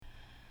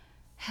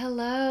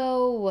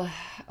Hello.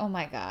 Oh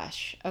my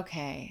gosh.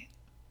 Okay.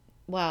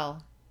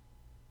 Well,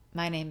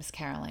 my name is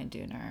Caroline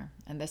Dooner,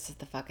 and this is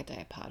the Fuck a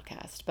Day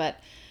podcast. But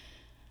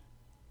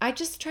I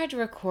just tried to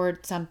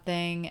record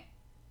something,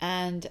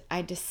 and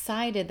I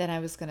decided that I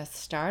was going to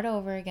start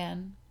over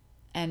again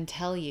and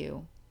tell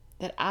you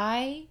that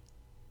I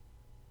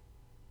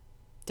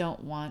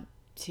don't want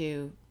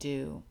to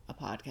do a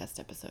podcast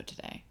episode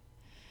today.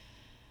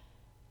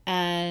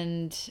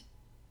 And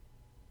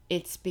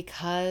it's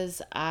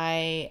because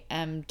I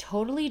am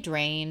totally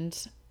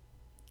drained,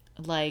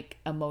 like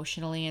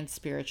emotionally and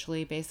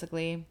spiritually,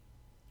 basically.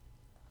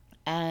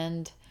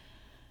 And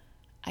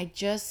I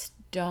just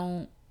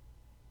don't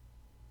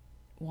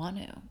want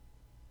to.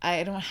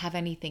 I don't have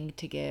anything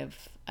to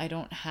give. I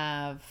don't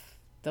have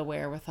the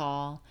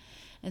wherewithal.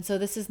 And so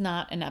this is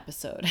not an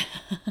episode.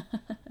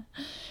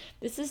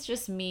 This is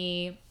just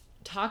me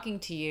talking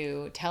to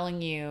you,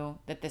 telling you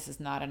that this is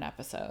not an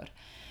episode,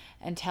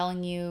 and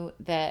telling you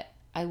that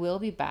I will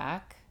be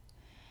back.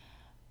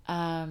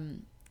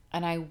 And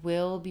I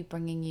will be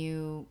bringing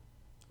you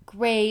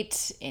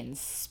great,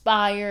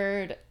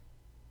 inspired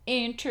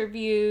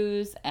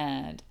interviews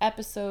and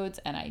episodes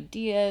and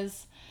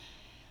ideas.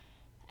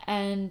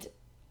 And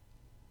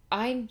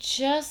I'm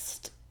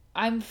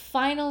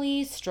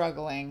finally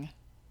struggling.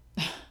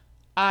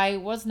 I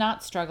was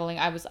not struggling.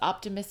 I was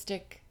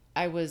optimistic.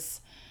 I was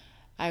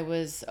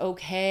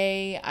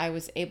okay. I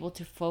was able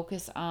to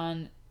focus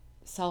on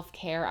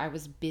self-care. I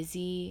was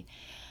busy.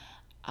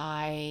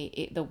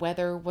 The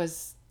weather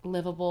was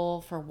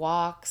livable for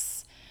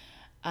walks.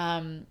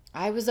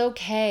 I was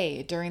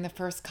okay during the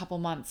first couple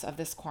months of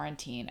this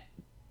quarantine.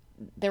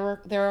 There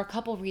are a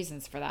couple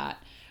reasons for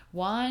that.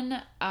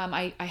 One,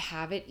 I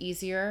have it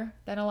easier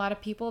than a lot of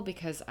people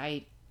because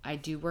I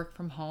do work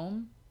from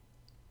home,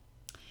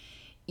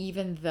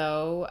 even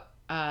though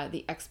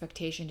the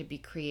expectation to be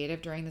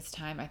creative during this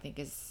time I think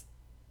is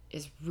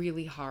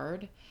really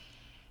hard,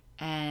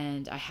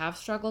 and I have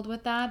struggled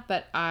with that.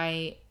 But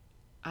I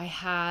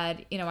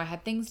had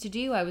things to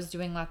do. I was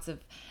doing lots of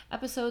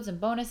episodes and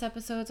bonus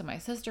episodes, and my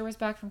sister was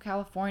back from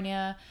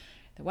California.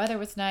 The weather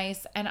was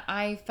nice, and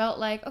I felt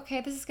like, okay,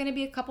 this is going to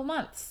be a couple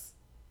months,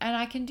 and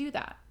I can do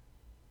that.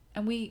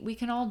 And we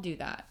can all do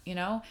that, you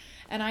know?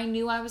 And I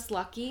knew I was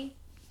lucky,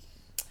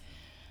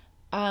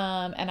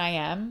 and I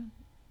am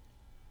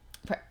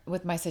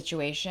with my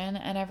situation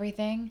and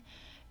everything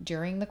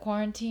during the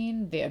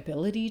quarantine, the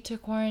ability to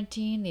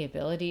quarantine,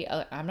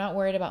 I'm not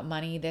worried about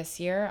money this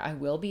year. I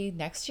will be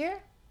next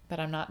year, but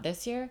I'm not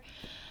this year.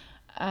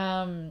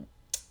 Um,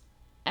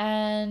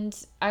 and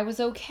I was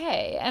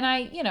okay. And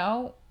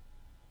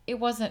it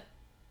wasn't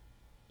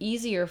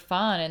easy or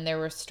fun, and there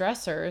were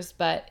stressors,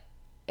 but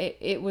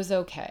it was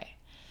okay.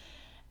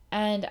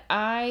 And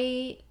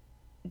I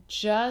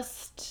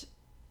just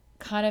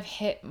kind of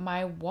hit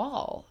my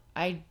wall.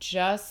 I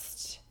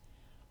just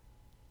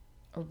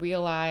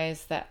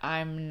realized that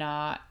I'm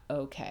not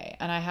okay.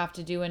 And I have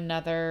to do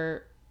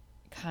another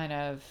kind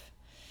of,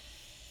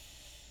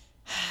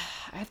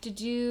 I have to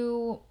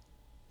do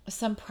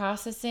some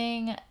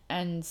processing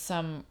and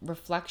some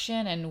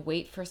reflection and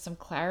wait for some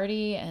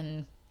clarity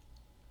and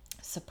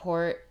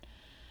support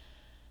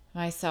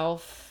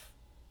myself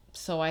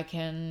so I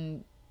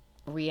can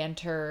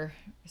re-enter,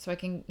 so I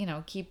can,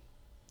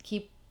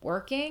 keep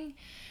working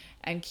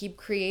and keep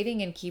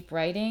creating and keep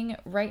writing.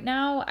 Right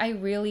now, I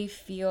really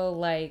feel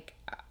like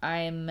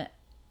I'm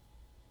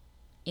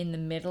in the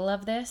middle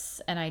of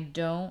this and I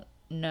don't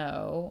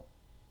know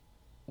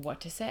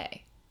what to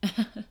say.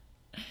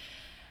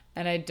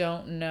 And I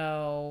don't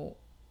know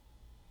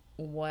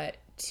what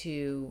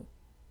to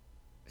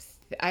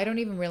I don't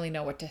even really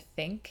know what to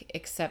think,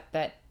 except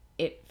that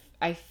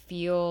I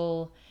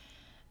feel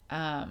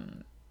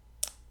um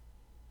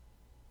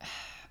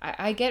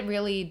I get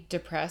really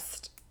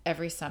depressed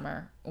every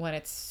summer when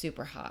it's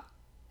super hot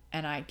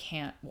and I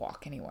can't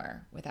walk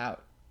anywhere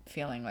without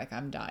feeling like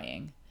I'm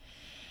dying.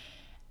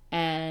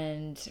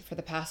 And for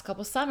the past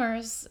couple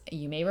summers,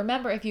 you may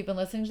remember if you've been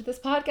listening to this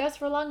podcast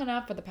for long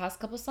enough, for the past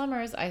couple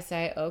summers, I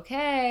say,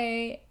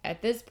 okay,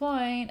 at this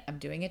point, I'm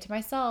doing it to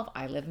myself.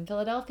 I live in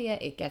Philadelphia.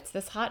 It gets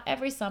this hot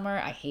every summer.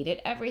 I hate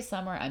it every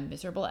summer. I'm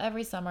miserable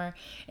every summer.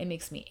 It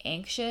makes me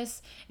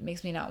anxious. It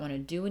makes me not want to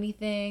do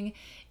anything.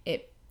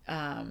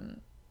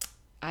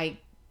 I,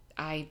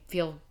 I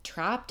feel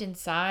trapped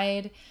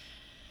inside,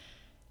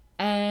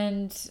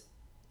 and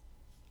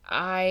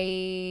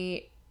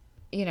I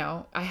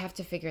I have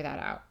to figure that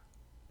out.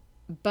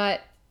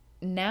 But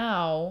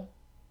now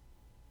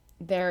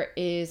there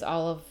is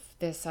all of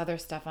this other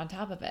stuff on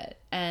top of it.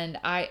 And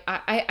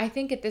I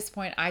think at this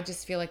point, I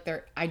just feel like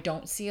I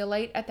don't see a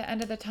light at the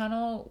end of the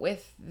tunnel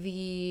with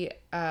the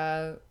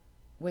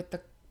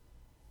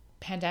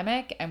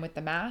pandemic and with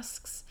the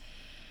masks.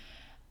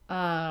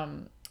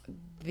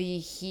 The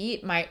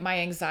heat, my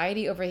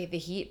anxiety over the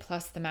heat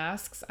plus the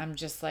masks, I'm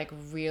just like,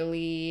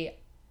 really,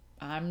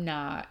 I'm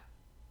not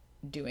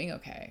doing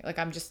okay. Like,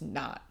 I'm just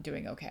not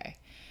doing okay.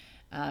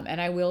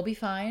 And I will be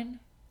fine.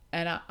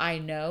 And I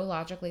know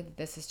logically that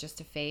this is just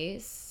a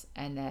phase.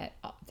 and that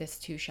this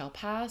too shall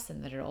pass,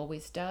 and that it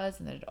always does,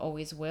 and that it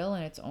always will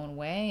in its own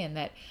way, and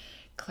that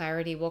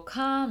clarity will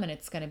come and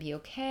it's going to be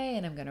okay,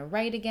 and I'm going to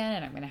write again,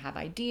 and I'm going to have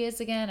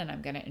ideas again, and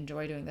I'm going to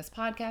enjoy doing this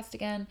podcast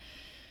again.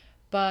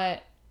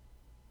 But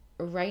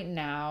right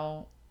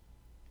now,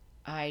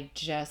 I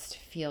just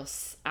feel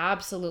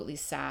absolutely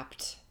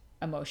sapped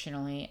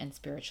emotionally and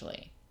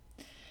spiritually.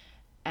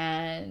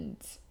 And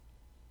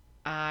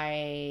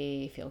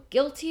I feel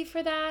guilty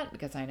for that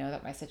because I know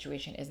that my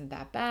situation isn't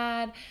that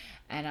bad,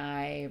 and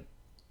I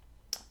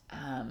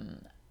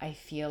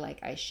feel like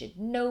I should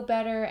know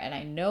better, and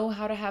I know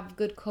how to have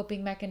good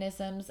coping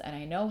mechanisms, and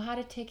I know how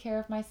to take care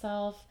of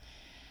myself.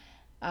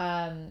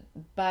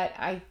 But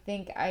I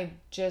think I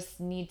just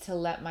need to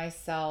let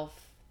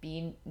myself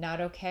be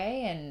not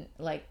okay, and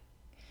like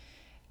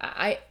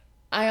I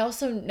I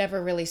also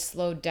never really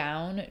slowed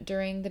down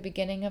during the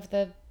beginning of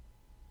the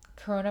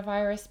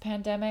coronavirus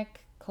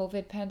pandemic,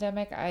 COVID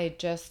pandemic. I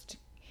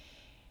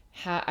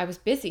was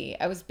busy.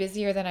 I was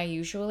busier than I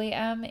usually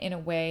am in a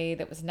way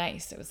that was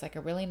nice. It was like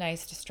a really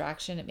nice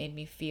distraction. It made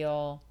me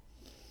feel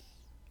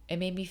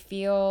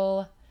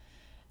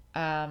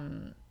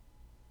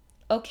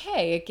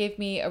okay. It gave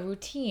me a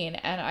routine,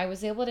 and I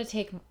was able to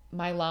take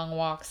my long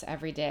walks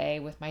every day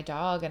with my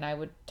dog, and I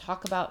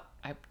talk about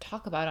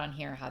on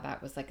here how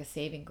that was like a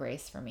saving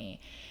grace for me.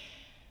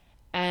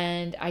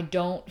 And I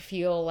don't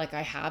feel like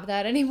I have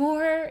that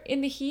anymore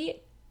in the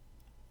heat.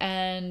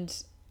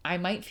 And I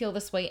might feel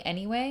this way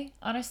anyway,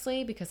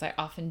 honestly, because I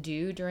often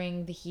do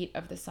during the heat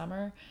of the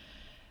summer,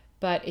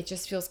 but it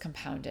just feels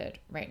compounded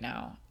right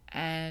now.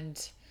 And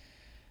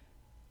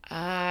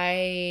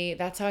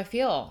that's how I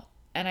feel.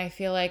 And I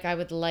feel like I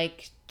would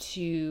like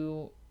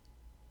to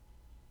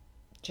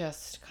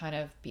just kind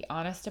of be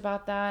honest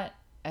about that,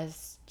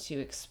 as to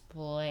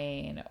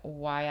explain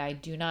why I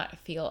do not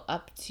feel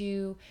up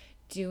to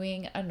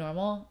doing a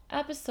normal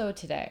episode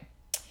today.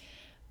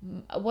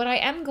 What I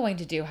am going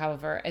to do,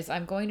 however, is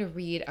I'm going to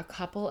read a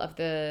couple of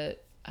the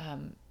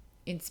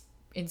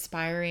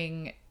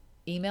inspiring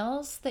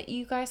emails that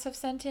you guys have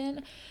sent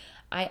in.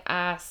 I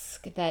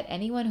ask that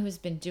anyone who's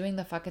been doing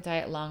the Fuck It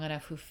Diet long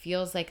enough, who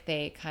feels like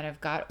they kind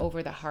of got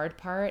over the hard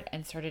part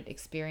and started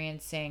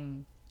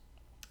experiencing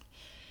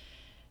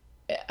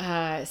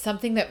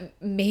something that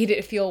made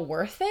it feel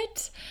worth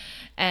it,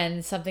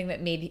 and something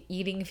that made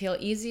eating feel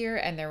easier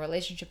and their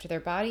relationship to their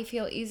body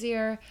feel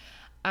easier.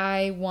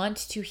 I want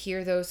to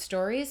hear those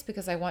stories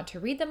because I want to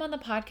read them on the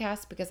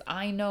podcast, because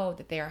I know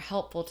that they are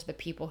helpful to the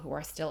people who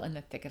are still in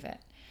the thick of it.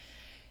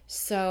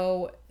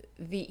 So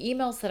the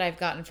emails that I've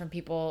gotten from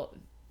people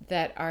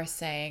that are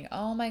saying,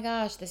 "Oh my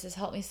gosh, this has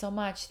helped me so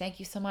much. Thank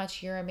you so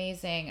much. You're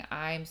amazing.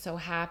 I'm so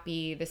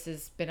happy. This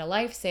has been a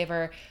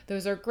lifesaver."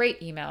 Those are great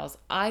emails.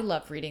 I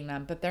love reading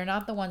them, but they're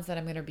not the ones that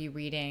I'm going to be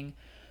reading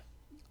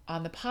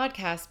on the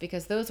podcast,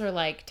 because those are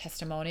like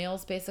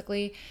testimonials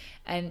basically.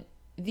 And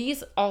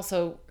these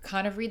also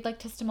kind of read like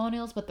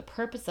testimonials, but the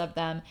purpose of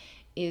them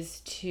is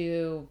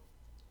to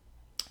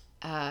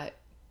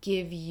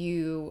give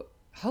you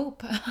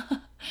hope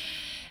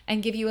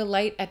and give you a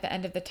light at the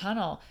end of the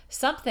tunnel.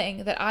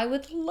 Something that I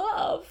would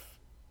love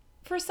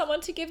for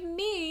someone to give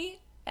me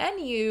and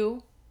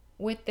you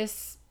with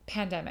this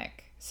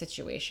pandemic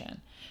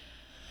situation.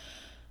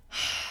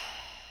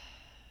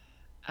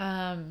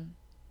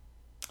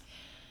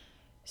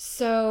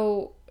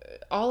 So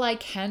all I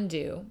can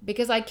do,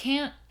 because I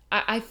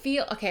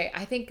feel, okay,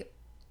 I think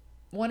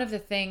one of the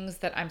things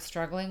that I'm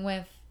struggling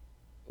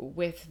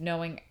with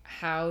knowing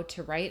how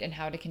to write and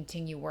how to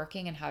continue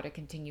working and how to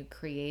continue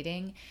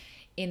creating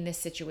in this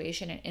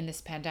situation and in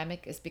this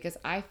pandemic, is because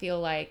I feel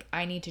like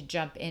I need to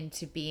jump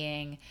into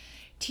being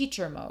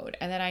teacher mode,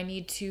 and then I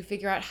need to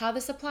figure out how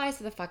this applies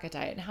to the Fuck It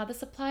Diet, and how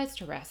this applies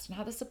to rest, and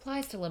how this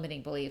applies to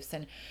limiting beliefs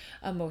and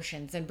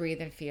emotions and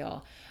breathe and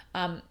feel.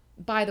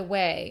 By the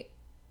way,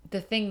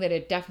 the thing that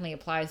it definitely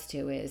applies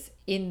to is,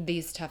 in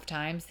these tough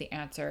times, the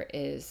answer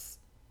is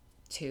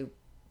to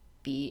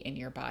be in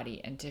your body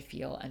and to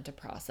feel and to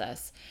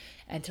process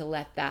and to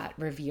let that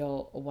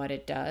reveal what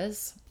it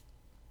does,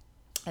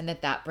 and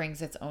that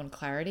brings its own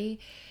clarity.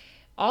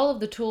 All of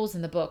the tools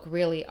in the book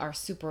really are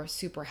super,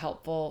 super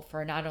helpful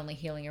for not only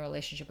healing your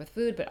relationship with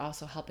food, but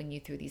also helping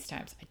you through these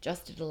times. I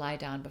just did a lie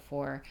down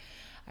before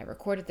I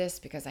recorded this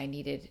because I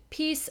needed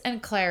peace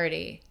and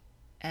clarity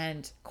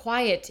and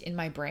quiet in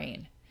my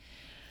brain.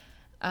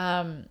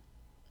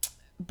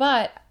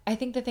 But I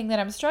think the thing that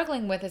I'm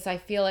struggling with is I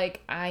feel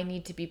like I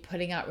need to be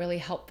putting out really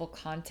helpful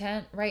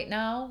content right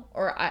now,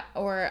 or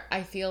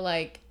I feel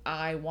like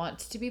I want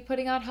to be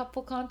putting out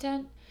helpful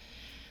content,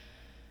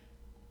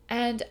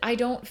 and I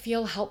don't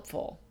feel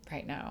helpful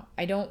right now.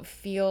 I don't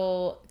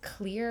feel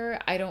clear.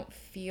 I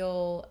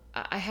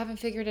haven't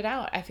figured it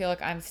out. I feel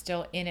like I'm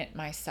still in it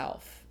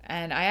myself.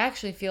 And I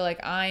actually feel like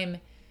I'm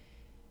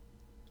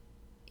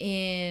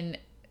in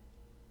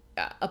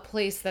a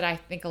place that I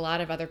think a lot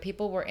of other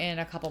people were in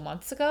a couple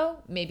months ago.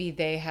 Maybe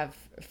they have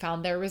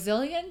found their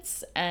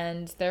resilience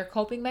and their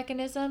coping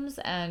mechanisms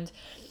and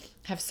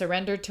have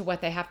surrendered to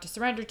what they have to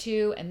surrender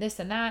to, and this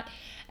and that.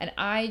 And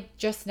I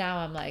just now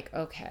I'm like,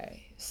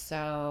 okay,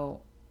 so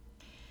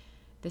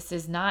this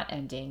is not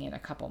ending in a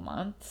couple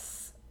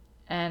months.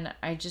 And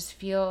I just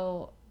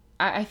feel,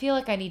 I feel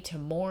like I need to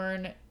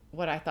mourn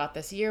what I thought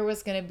this year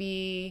was going to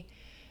be.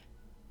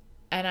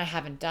 And I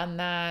haven't done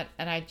that.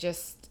 And I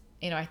just,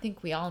 I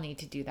think we all need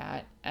to do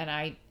that. And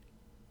I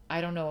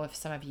don't know if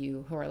some of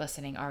you who are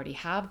listening already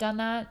have done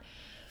that.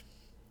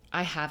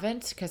 I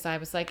haven't, because I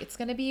was like, it's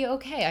going to be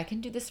okay. I can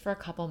do this for a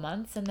couple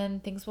months and then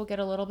things will get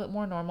a little bit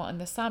more normal in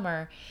the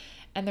summer.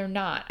 And they're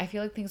not. I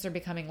feel like things are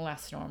becoming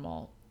less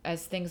normal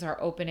as things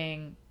are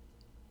opening.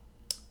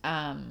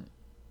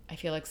 I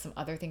feel like some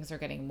other things are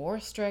getting more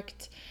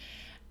strict,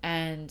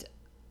 and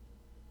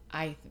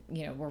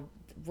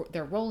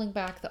they're rolling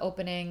back the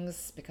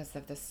openings because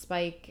of the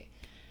spike,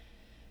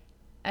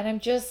 and I'm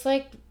just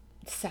like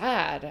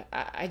sad.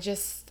 I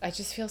just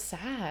feel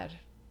sad,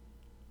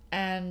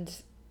 and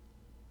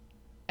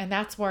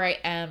that's where I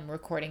am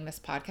recording this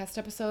podcast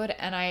episode,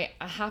 and I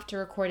have to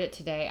record it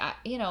today.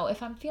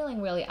 If I'm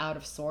feeling really out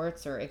of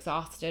sorts or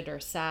exhausted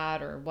or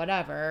sad or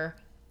whatever,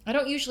 I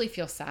don't usually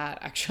feel sad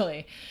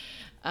actually.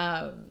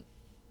 Um,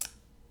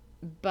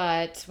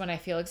 but when I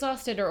feel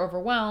exhausted or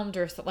overwhelmed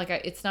or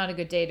it's not a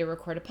good day to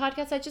record a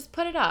podcast, I just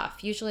put it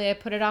off. Usually I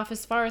put it off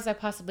as far as I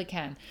possibly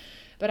can.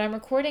 But I'm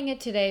recording it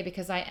today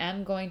because I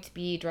am going to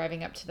be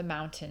driving up to the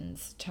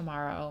mountains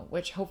tomorrow,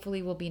 which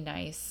hopefully will be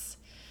nice.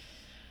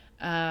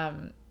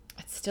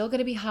 It's still going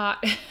to be hot.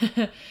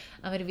 I'm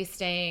going to be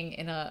staying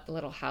in a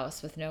little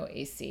house with no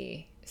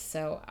AC.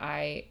 So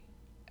I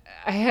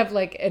have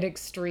like an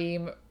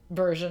extreme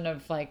version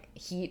of like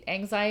heat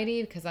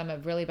anxiety because I'm a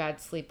really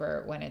bad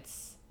sleeper when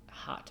it's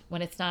hot.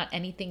 When it's not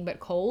anything but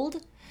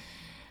cold,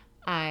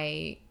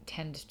 I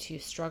tend to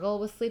struggle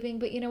with sleeping.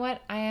 But you know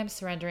what? I am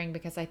surrendering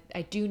because I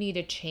do need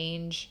a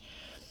change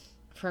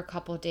for a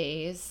couple of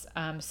days.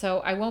 So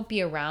I won't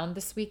be around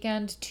this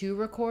weekend to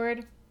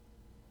record.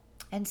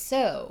 And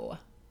so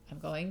I'm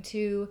going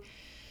to.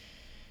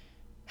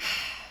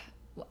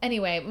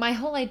 Anyway, my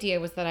whole idea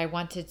was that I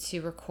wanted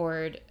to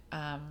record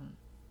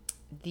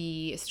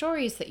the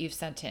stories that you've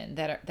sent in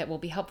that will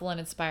be helpful and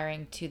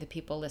inspiring to the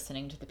people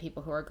listening, to the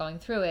people who are going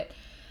through it.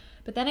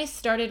 But then I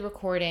started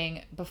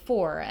recording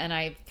before, and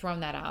I've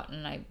thrown that out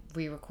and I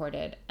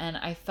re-recorded, and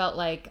I felt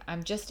like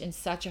I'm just in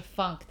such a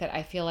funk that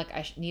I feel like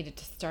I needed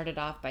to start it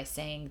off by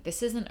saying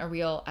this isn't a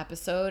real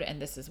episode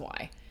and this is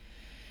why.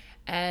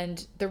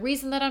 And the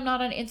reason that I'm not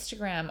on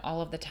Instagram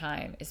all of the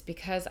time is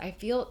because I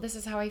feel this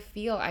is how I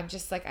feel. I'm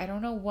just like, I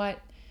don't know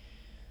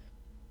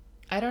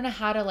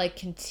how to like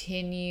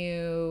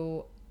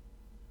continue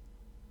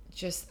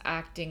just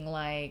acting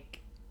like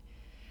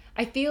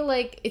I feel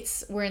like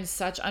we're in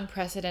such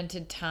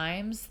unprecedented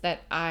times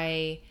that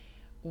I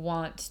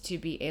want to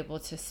be able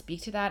to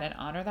speak to that and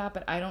honor that,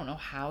 but I don't know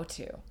how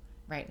to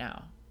right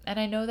now. And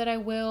I know that I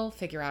will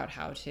figure out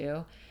how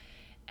to,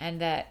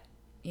 and that,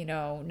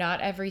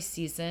 not every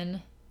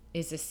season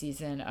is a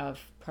season of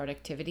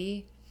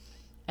productivity.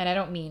 And I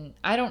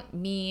don't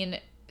mean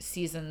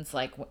seasons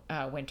like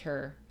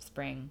winter,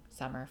 spring,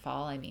 summer,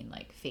 fall. I mean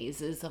like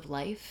phases of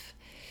life.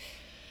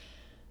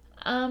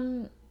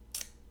 And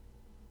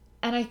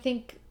I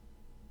think,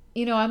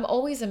 I'm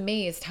always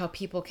amazed how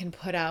people can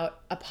put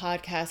out a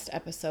podcast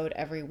episode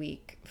every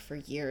week for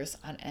years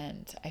on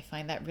end. I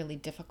find that really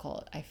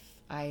difficult.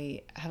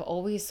 I have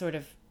always sort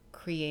of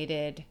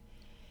created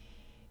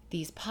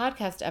these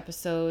podcast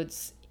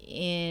episodes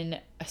in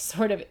a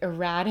sort of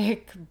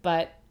erratic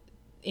but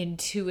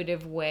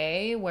intuitive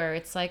way where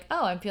it's like,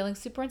 oh, I'm feeling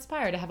super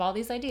inspired. I have all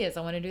these ideas.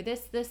 I want to do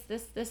this, this,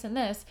 this, this, and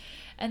this.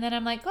 And then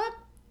I'm like, oh,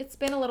 it's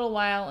been a little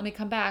while. Let me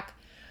come back.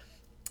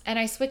 And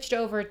I switched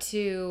over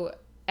to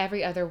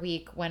every other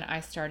week when I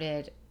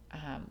started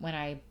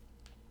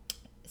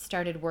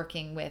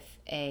working with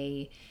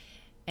an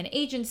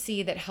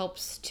agency that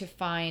helps to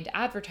find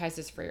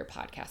advertisers for your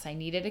podcast. I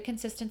needed a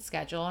consistent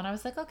schedule, and I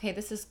was like, okay,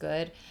 this is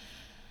good.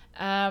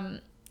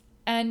 And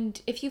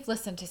if you've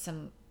listened to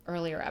some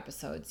earlier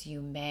episodes,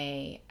 you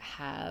may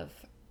have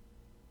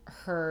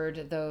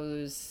heard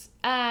those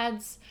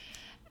ads.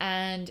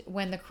 And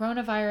when the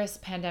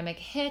coronavirus pandemic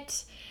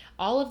hit,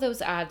 all of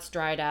those ads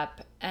dried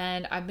up,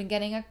 and I've been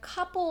getting a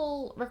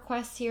couple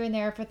requests here and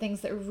there for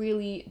things that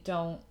really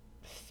don't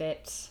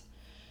fit,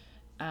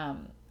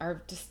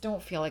 or just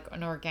don't feel like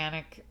an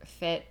organic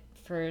fit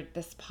for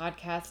this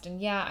podcast. And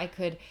yeah, I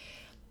could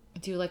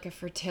do like a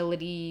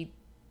fertility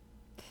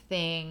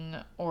thing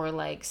or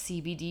like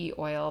CBD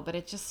oil, but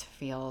it just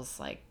feels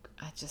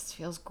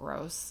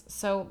gross.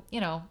 So,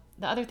 the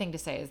other thing to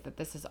say is that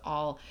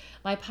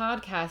my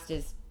podcast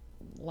is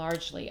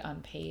largely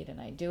unpaid, and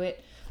I do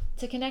it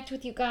to connect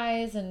with you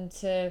guys and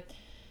to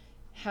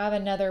have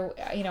another,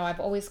 I've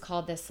always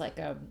called this like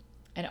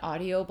an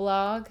audio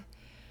blog,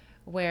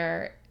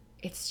 where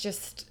it's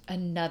just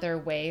another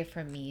way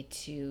for me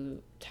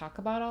to talk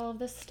about all of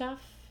this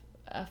stuff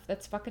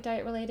that's Fuck a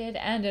Diet related.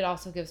 And it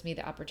also gives me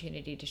the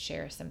opportunity to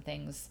share some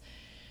things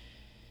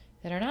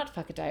that are not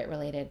Fuck a Diet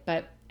related.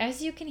 But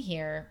as you can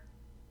hear,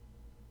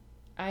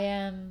 I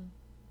am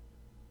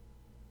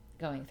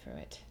going through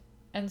it.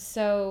 And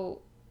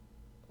so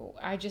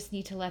I just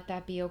need to let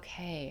that be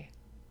okay.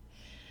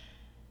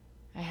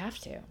 I have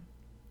to.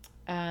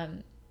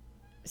 Um,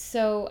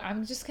 so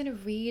I'm just going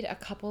to read a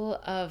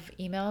couple of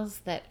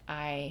emails that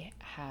I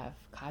have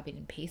copied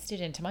and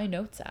pasted into my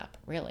notes app,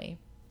 really.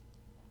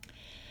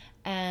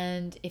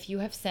 And if you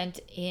have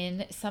sent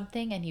in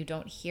something and you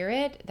don't hear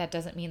it, that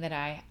doesn't mean that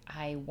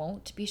I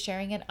won't be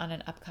sharing it on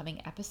an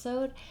upcoming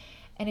episode.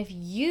 And if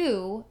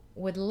you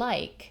would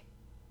like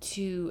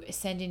to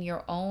send in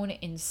your own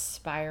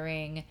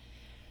inspiring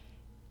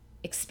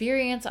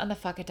experience on the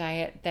fuck it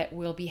diet that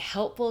will be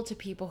helpful to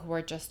people who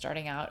are just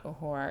starting out or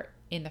who are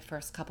in the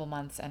first couple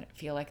months and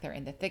feel like they're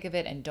in the thick of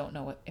it and don't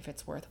know if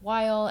it's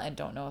worthwhile and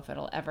don't know if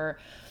it'll ever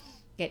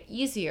get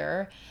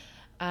easier,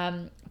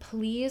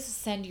 please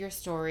send your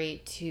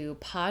story to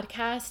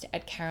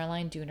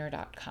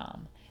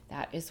podcast@carolinedooner.com.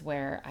 That is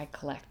where I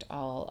collect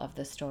all of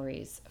the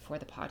stories for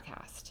the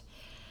podcast.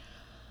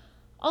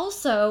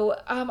 Also,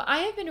 I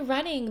have been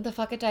running the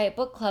Fuck It Diet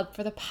Book Club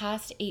for the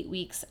past 8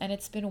 weeks, and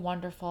it's been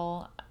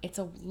wonderful. It's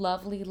a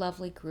lovely,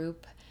 lovely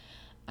group.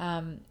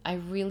 I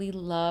really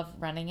love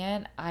running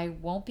it. I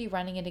won't be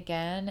running it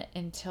again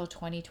until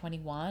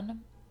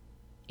 2021.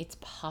 It's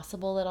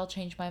possible that I'll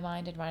change my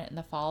mind and run it in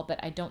the fall, but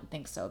I don't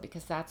think so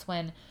because that's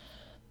when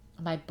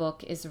my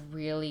book is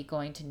really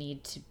going to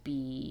need to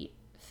be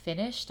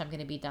finished. I'm going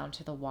to be down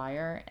to the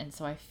wire, and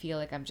so I feel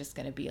like I'm just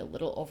going to be a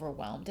little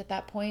overwhelmed at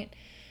that point.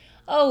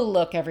 Oh,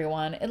 look,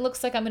 everyone. It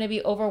looks like I'm going to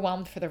be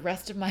overwhelmed for the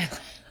rest of my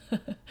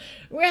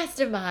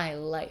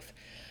life.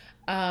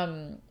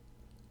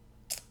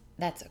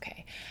 That's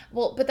okay.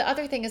 Well, but the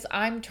other thing is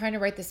I'm trying to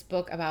write this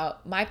book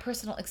about my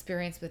personal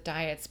experience with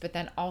diets, but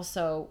then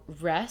also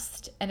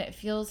rest, and it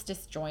feels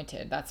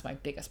disjointed. That's my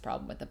biggest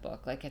problem with the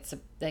book. It's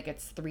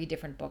three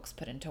different books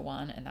put into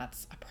one, and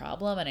that's a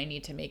problem, and I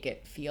need to make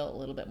it feel a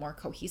little bit more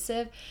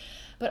cohesive.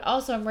 But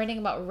also I'm writing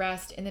about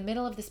rest in the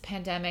middle of this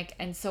pandemic,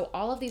 and so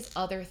all of these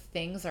other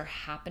things are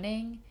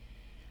happening,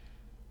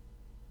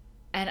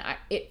 and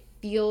it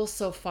feels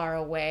so far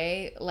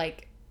away,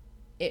 like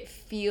it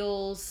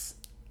feels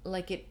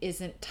like it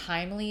isn't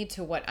timely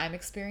to what I'm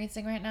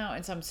experiencing right now,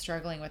 and so I'm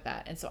struggling with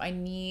that. And so I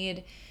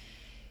need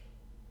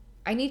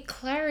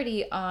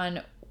clarity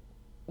on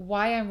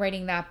why I'm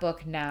writing that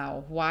book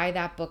now, why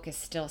that book is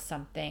still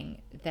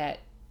something that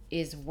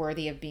is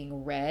worthy of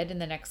being read in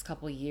the next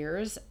couple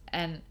years.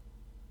 And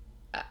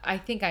I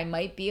think I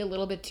might be a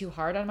little bit too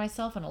hard on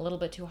myself and a little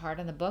bit too hard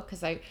on the book,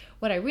 because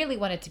what I really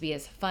want it to be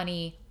is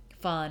funny,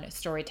 fun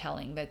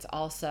storytelling that's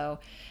also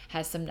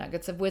has some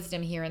nuggets of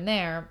wisdom here and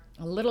there,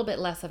 a little bit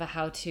less of a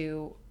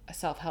how-to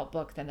self-help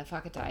book than the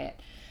Fuck It Diet,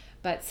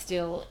 but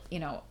still,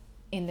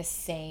 with the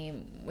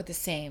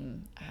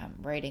same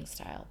writing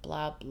style,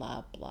 blah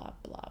blah blah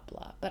blah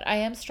blah. But I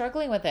am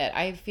struggling with it.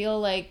 I feel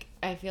like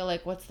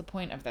what's the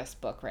point of this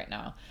book right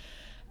now?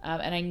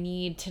 And I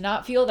need to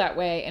not feel that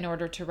way in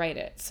order to write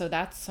it. So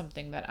that's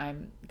something that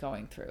I'm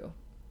going through.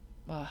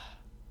 Ugh.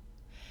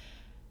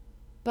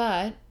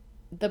 But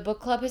the book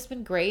club has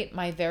been great.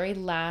 My very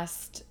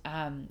last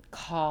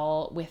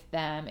call with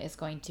them is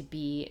going to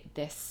be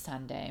this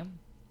Sunday.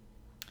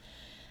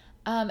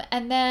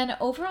 And then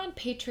over on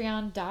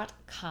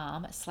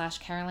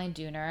patreon.com/Caroline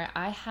Dooner,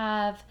 I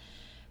have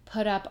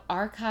put up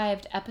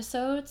archived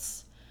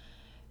episodes.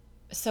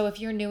 So if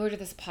you're newer to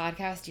this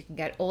podcast, you can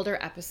get older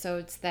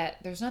episodes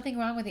there's nothing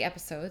wrong with the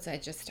episodes. I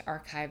just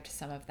archived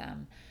some of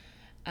them.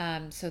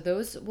 So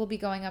those will be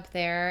going up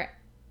there,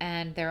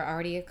 and there are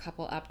already a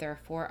couple up. There are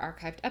 4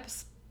 archived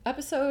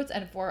episodes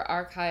and 4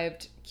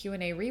 archived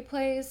Q&A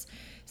replays,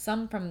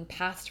 some from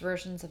past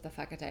versions of the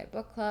Fuck It Diet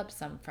Book Club,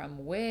 some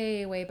from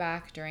way, way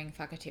back during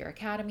Fucketeer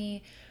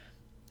Academy.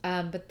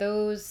 But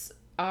those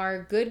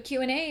are good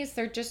Q&As.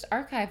 They're just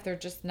archived. They're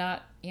just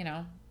not,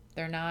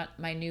 they're not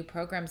my new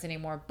programs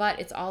anymore, but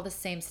it's all the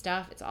same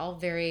stuff. It's all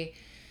very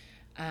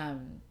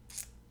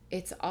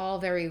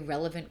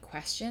relevant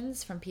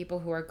questions from people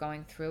who are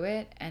going through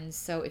it. And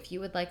so if you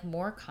would like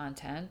more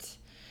content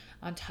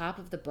on top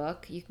of the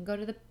book, you can go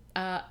to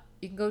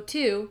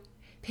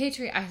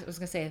Patreon. I was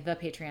going to say the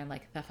Patreon,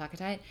 like the Fuck It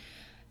Diet.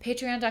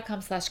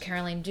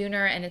 Patreon.com/Caroline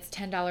Dooner, and it's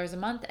 $10 a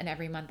month. And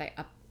every month I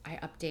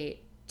update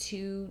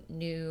 2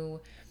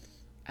 new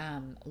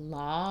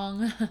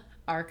long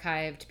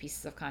archived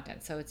pieces of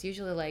content. So it's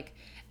usually like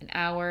an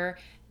hour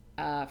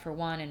for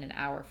one and an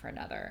hour for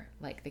another.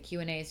 Like the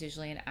Q&A is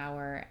usually an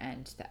hour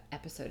and the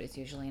episode is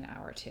usually an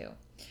hour too.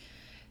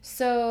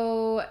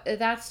 So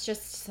that's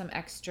just some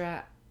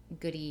extra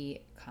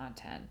goodie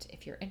content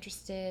if you're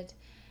interested.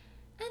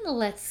 And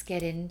let's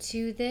get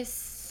into this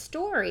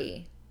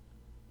story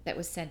that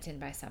was sent in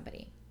by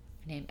somebody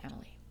named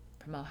Emily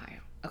from Ohio.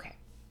 Okay.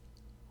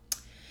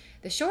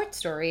 The short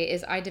story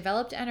is I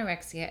developed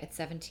anorexia at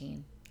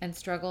 17 and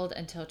struggled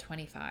until I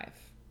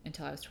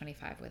was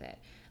 25 with it.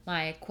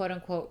 My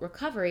quote-unquote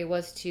recovery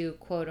was to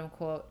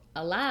quote-unquote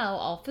allow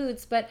all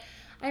foods, but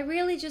I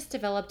really just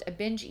developed a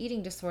binge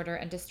eating disorder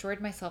and destroyed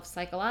myself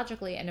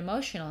psychologically and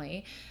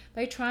emotionally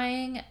by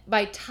tying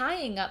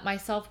up my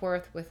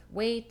self-worth with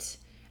weight,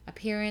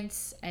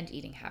 appearance, and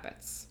eating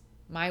habits.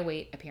 My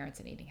weight, appearance,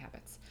 and eating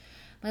habits.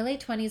 My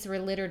late 20s were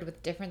littered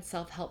with different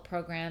self help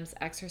programs,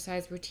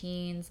 exercise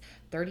routines,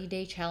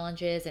 30-day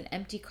challenges, and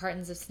empty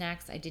cartons of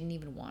snacks I didn't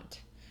even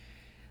want.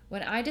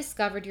 When I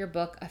discovered your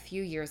book a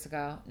few years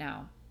ago,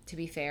 now, to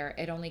be fair,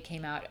 it only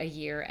came out a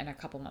year and a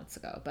couple months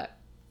ago, but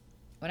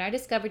when I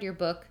discovered your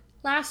book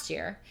last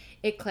year,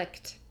 it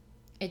clicked.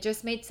 It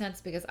just made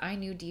sense because I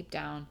knew deep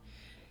down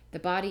the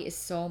body is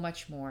so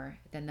much more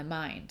than the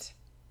mind.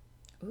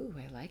 Ooh,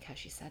 I like how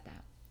she said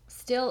that.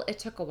 Still, it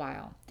took a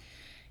while.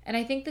 And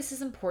I think this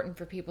is important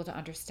for people to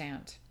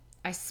understand.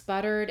 I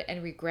sputtered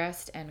and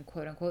regressed and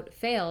quote unquote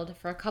failed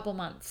for a couple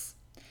months.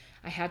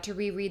 I had to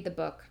reread the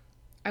book.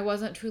 I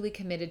wasn't truly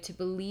committed to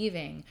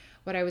believing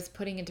what I was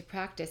putting into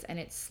practice, and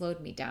it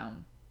slowed me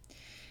down.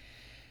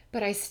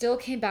 But I still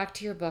came back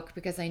to your book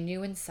because I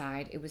knew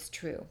inside it was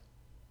true.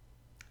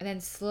 And then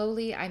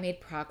slowly I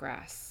made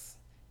progress,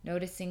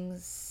 noticing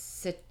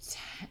jeez,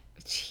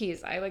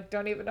 I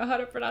don't even know how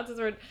to pronounce this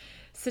word.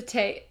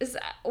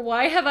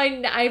 Why have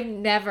I've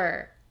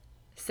never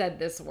said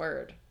this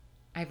word.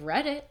 I've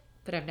read it,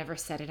 but I've never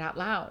said it out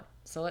loud.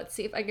 So let's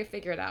see if I can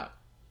figure it out.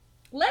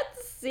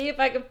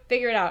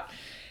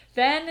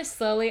 Then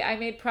slowly I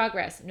made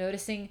progress,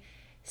 noticing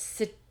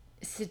so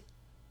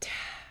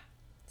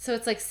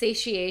it's like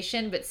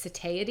satiation, but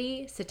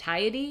satiety.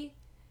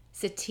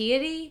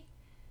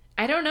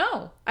 I don't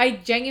know. I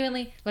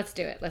genuinely, let's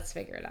do it. Let's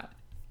figure it out.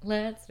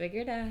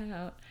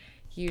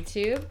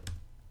 YouTube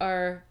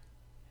or,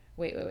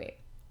 wait.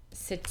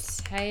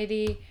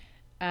 Satiety,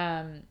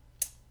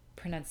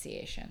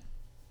 pronunciation.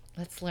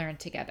 Let's learn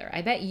together.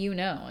 I bet you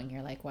know, and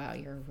you're like, wow,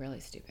 you're really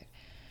stupid.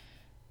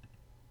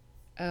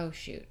 Oh,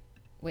 shoot.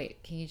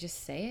 Wait, can you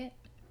just say it?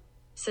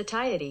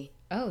 Satiety.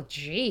 Oh,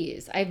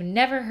 geez. I've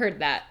never heard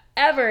that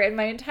ever in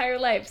my entire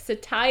life.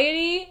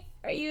 Satiety?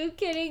 Are you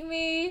kidding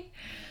me?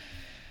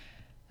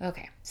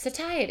 Okay,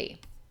 satiety.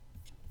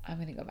 I'm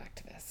going to go back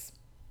to this.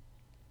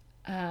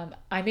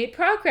 I made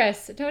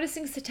progress,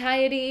 noticing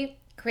satiety,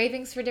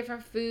 cravings for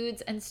different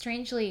foods, and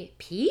strangely,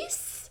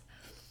 peace?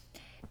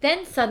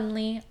 Then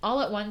suddenly,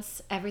 all at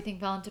once, everything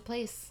fell into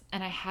place,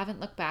 and I haven't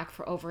looked back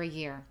for over a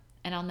year,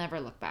 and I'll never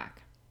look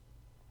back.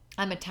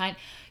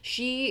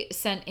 She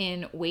sent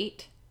in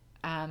weight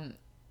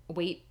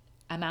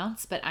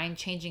amounts, but I'm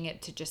changing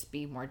it to just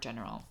be more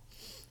general.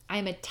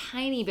 I'm a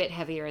tiny bit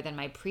heavier than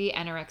my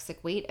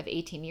pre-anorexic weight of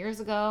 18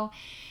 years ago,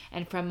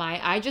 and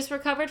I just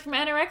recovered from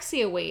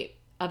anorexia weight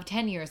of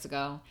 10 years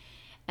ago,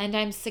 and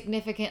I'm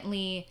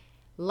significantly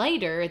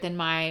lighter than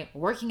my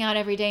working out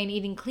every day and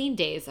eating clean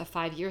days of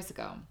 5 years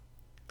ago.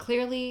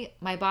 Clearly,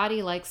 my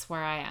body likes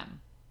where I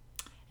am,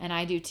 and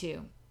I do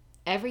too.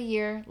 Every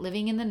year,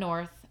 living in the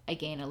north, I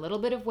gain a little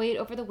bit of weight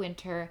over the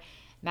winter,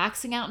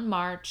 maxing out in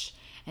March,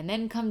 and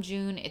then come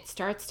June, it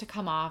starts to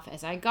come off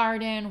as I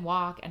garden,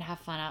 walk, and have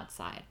fun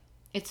outside.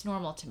 It's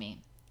normal to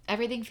me.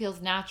 Everything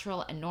feels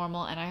natural and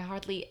normal, and I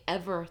hardly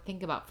ever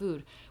think about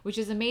food, which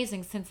is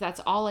amazing since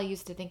that's all I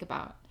used to think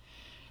about.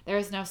 There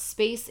is now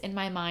space in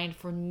my mind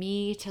for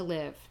me to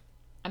live,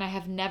 and I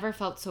have never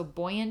felt so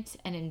buoyant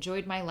and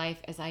enjoyed my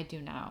life as I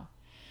do now.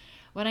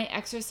 When I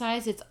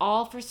exercise, it's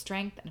all for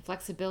strength and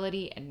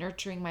flexibility and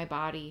nurturing my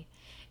body.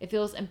 It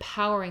feels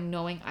empowering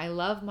knowing I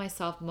love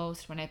myself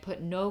most when I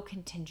put no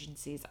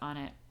contingencies on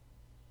it.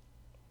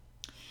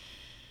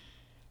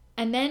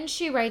 And then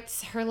she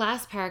writes her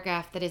last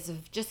paragraph that is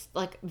just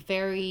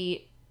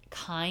very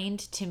kind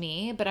to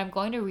me, but I'm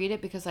going to read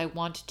it because I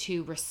want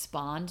to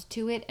respond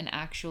to it and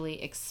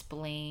actually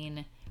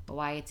explain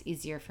why it's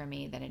easier for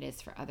me than it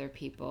is for other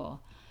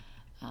people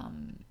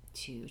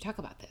to talk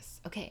about this.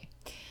 Okay.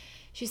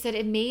 She said,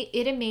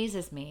 it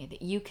amazes me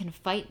that you can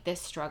fight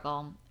this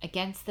struggle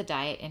against the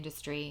diet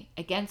industry,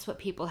 against what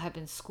people have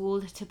been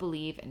schooled to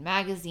believe in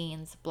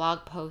magazines,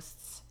 blog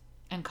posts,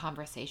 and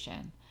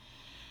conversation.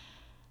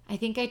 I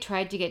think I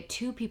tried to get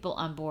 2 people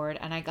on board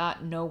and I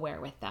got nowhere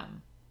with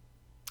them.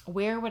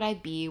 Where would I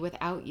be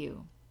without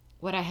you?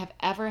 Would I have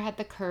ever had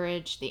the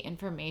courage, the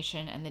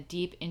information, and the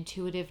deep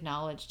intuitive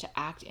knowledge to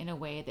act in a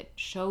way that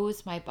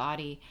shows my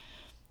body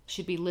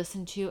should be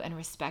listened to and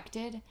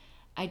respected?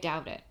 I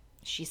doubt it.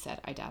 She said,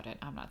 I doubt it.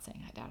 I'm not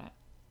saying I doubt it.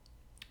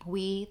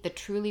 We, the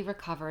truly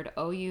recovered,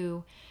 owe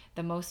you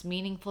the most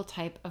meaningful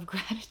type of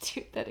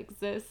gratitude that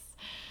exists.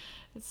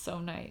 It's so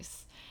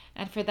nice.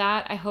 And for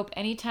that, I hope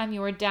anytime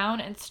you are down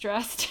and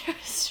stressed,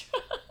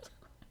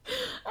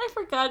 I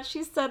forgot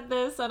she said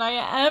this, and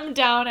I am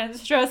down and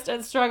stressed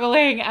and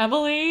struggling,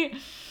 Emily.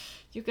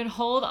 You can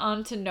hold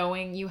on to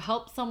knowing you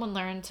helped someone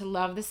learn to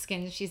love the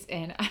skin she's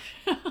in.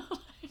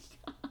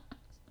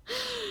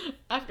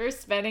 After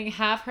spending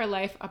half her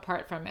life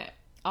apart from it.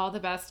 All the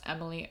best,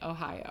 Emily,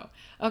 Ohio.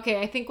 Okay,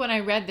 I think when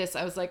I read this,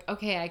 I was like,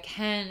 okay, I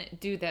can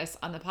do this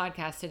on the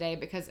podcast today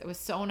because it was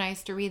so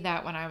nice to read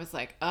that when I was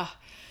like, ugh.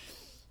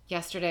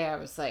 Yesterday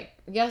is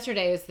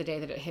the day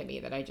that it hit me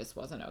that I just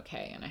wasn't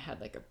okay, and I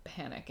had a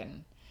panic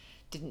and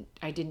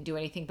didn't do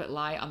anything but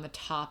lie on the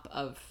top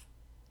of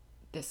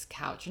this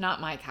couch. Not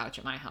my couch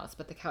at my house,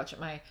 but the couch at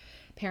my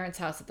parents'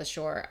 house at the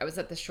shore. I was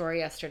at the shore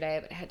yesterday,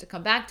 but I had to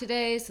come back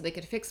today so they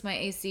could fix my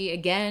AC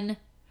again.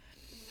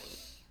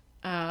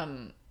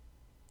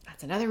 That's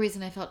That's another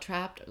reason I felt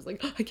trapped. I was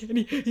like, I can't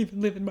even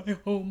live in my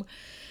home.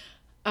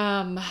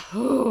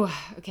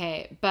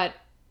 Okay, but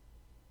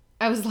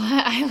I was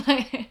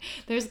like,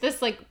 there's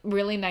this like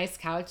really nice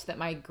couch that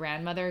my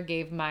grandmother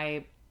gave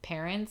my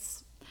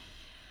parents.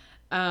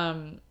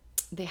 Um,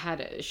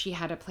 she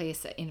had a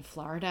place in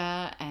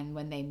Florida, and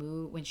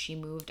when she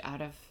moved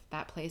out of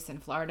that place in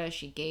Florida,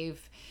 she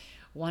gave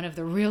one of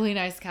the really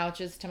nice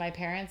couches to my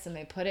parents, and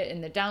they put it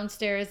in the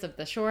downstairs of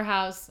the shore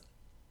house,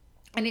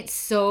 and it's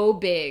so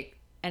big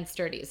and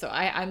sturdy. So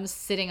I'm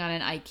sitting on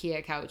an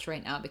IKEA couch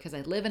right now because I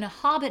live in a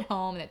hobbit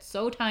home that's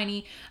so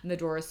tiny and the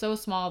door is so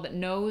small that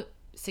no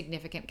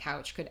significant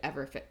couch could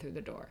ever fit through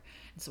the door.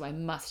 And so I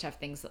must have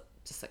things that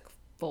just like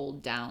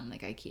fold down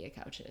like IKEA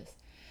couches.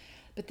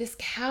 But this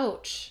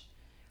couch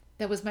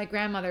that was my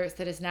grandmother's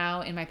that is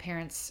now in my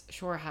parents'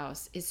 shore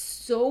house is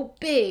so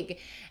big,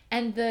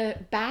 and the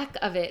back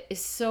of it is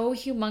so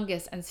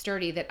humongous and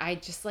sturdy that I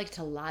just like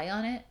to lie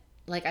on it.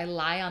 Like I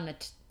lie on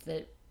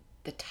the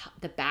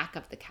back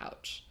of the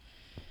couch.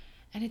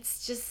 And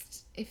it's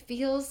just, it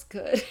feels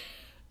good.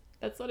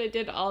 That's what I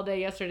did all day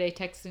yesterday,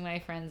 texting my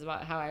friends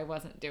about how I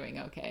wasn't doing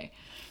okay.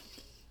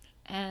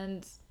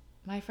 And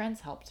my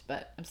friends helped,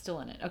 but I'm still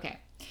in it. Okay.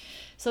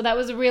 So that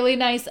was really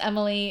nice,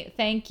 Emily.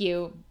 Thank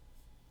you.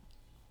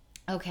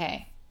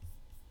 Okay.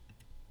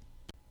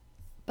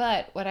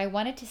 But what I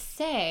wanted to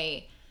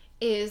say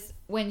is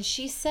when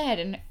she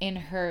said in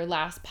her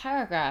last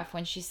paragraph,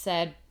 when she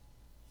said,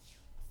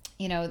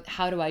 you know,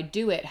 how do I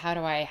do it? How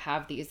do I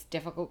have these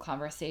difficult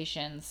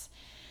conversations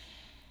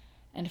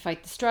and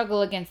fight the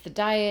struggle against the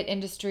diet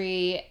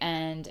industry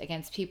and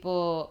against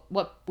people,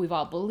 what we've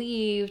all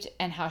believed,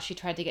 and how she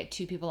tried to get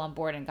two people on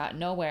board and got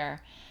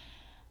nowhere.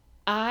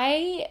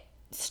 I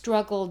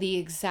struggle the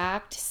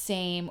exact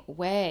same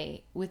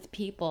way with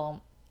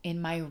people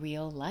in my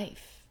real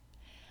life.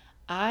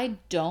 I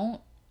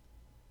don't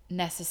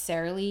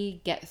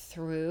necessarily get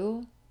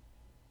through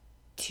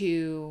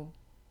to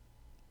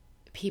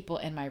people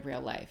in my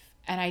real life.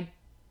 And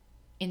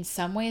in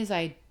some ways,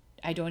 I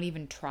don't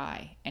even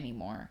try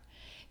anymore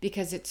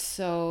because it's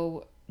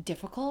so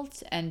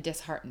difficult and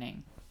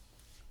disheartening.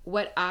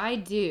 What I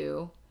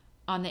do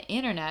on the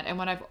internet and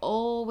what I've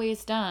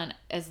always done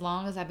as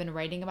long as I've been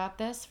writing about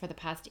this for the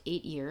past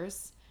 8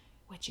 years,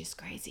 which is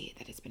crazy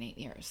that it's been 8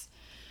 years.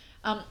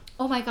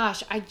 Oh my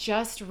gosh, I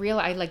just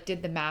realized, I like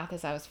did the math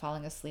as I was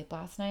falling asleep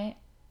last night.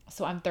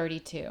 So I'm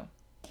 32.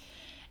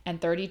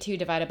 And 32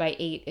 divided by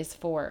 8 is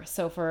 4.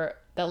 So for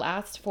the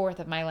last fourth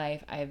of my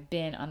life, I've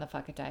been on the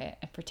fuck it diet.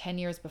 And for 10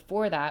 years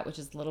before that, which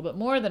is a little bit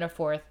more than a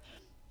fourth,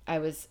 I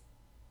was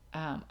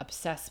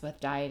obsessed with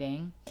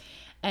dieting.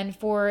 And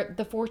for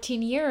the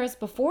 14 years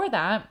before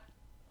that,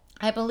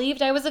 I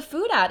believed I was a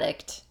food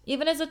addict.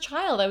 Even as a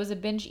child, I was a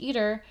binge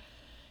eater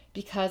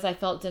because I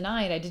felt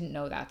denied. I didn't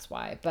know that's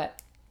why.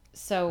 But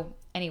so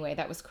anyway,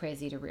 that was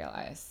crazy to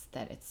realize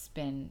that it's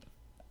been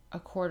a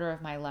quarter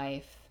of my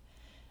life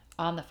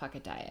on the fuck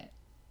it diet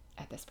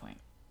at this point.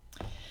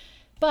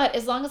 But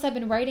as long as I've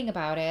been writing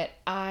about it,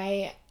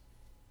 I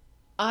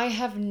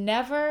have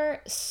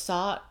never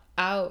sought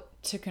out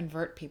to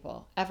convert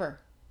people ever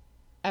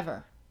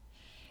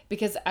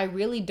because I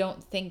really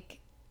don't think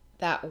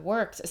that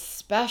works,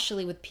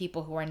 especially with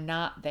people who are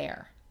not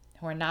there,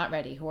 who are not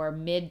ready, who are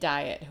mid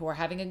diet, who are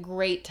having a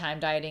great time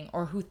dieting,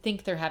 or who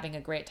think they're having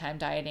a great time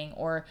dieting,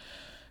 or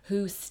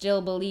who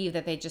still believe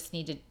that they just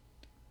need to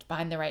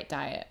find the right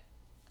diet.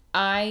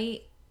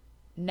 I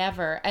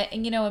never,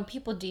 and you know, when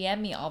people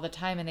DM me all the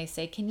time and they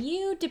say, can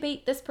you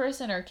debate this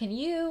person, or can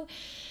you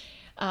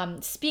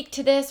speak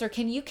to this, or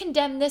can you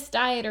condemn this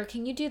diet, or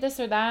can you do this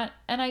or that?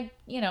 And I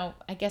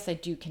guess I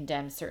do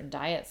condemn certain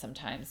diets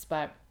sometimes,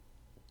 but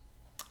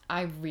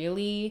I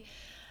really,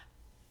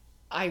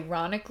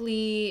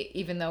 ironically,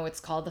 even though it's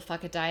called the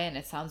fuck it diet and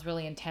it sounds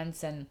really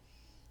intense and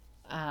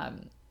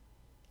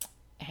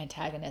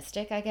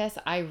antagonistic, I guess,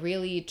 I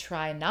really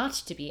try not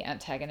to be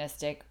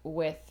antagonistic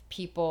with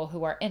people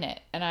who are in it.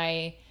 And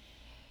I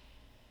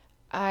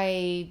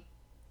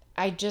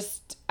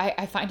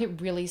find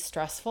it really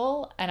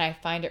stressful, and I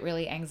find it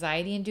really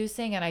anxiety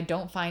inducing, and I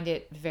don't find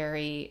it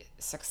very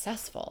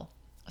successful.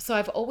 So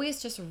I've always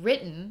just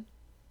written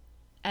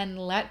and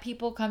let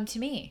people come to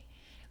me.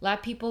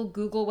 Let people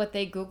Google what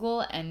they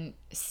Google and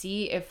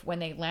see if when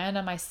they land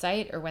on my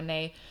site, or when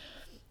they,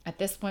 at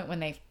this point,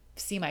 when they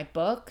see my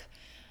book,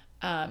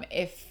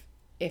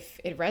 if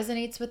it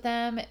resonates with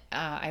them,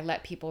 I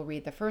let people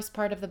read the first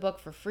part of the book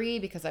for free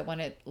because I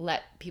want to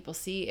let people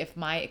see if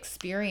my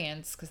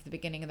experience, because at the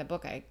beginning of the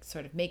book I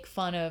sort of make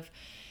fun of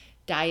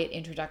diet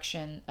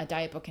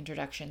book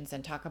introductions,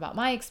 and talk about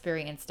my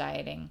experience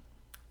dieting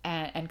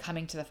and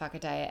coming to the fuck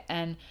it diet.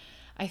 And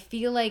I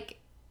feel like,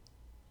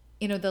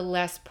 you know, the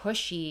less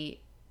pushy,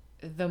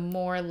 the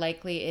more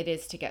likely it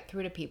is to get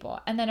through to people.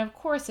 And then of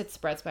course it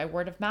spreads by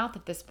word of mouth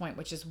at this point,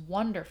 which is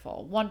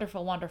wonderful,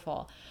 wonderful,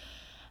 wonderful.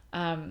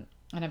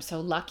 And I'm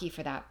so lucky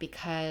for that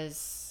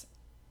because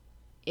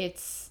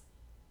it's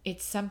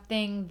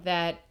something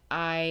that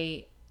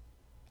I've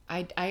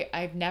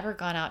never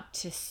gone out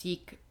to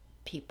seek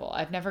people.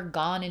 I've never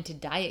gone into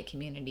diet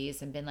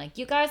communities and been like,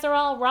 you guys are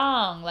all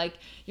wrong. Like,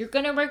 you're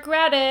going to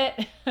regret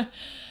it.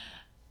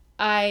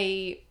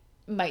 I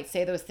might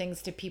say those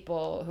things to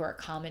people who are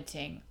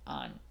commenting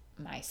on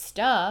my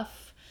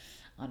stuff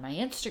on my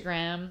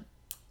Instagram.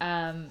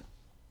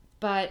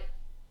 But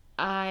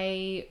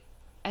I,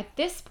 at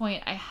this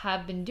point, I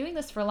have been doing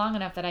this for long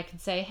enough that I can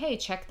say, hey,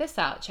 check this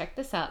out. Check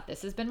this out.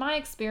 This has been my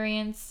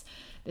experience.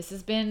 This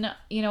has been,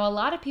 a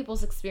lot of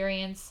people's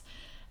experience,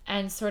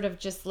 and sort of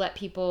just let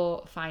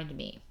people find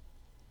me.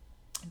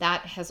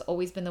 That has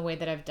always been the way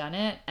that I've done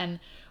it. And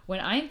when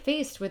I'm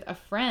faced with a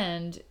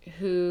friend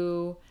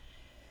who,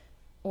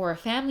 or a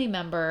family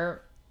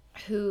member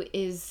who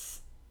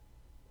is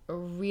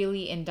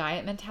really in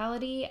diet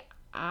mentality,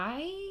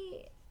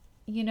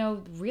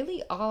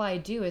 really all I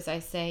do is I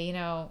say,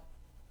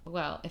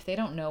 well, if they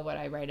don't know what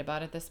I write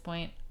about at this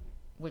point,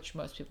 which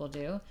most people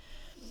do,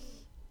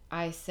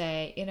 I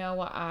say,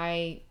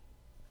 I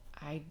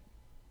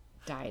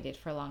dieted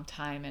for a long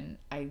time and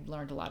I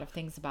learned a lot of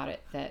things about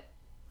it that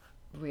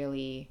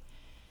really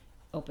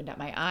opened up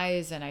my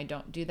eyes, and I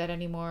don't do that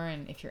anymore.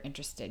 And if you're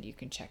interested, you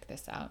can check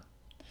this out.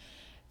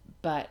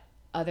 But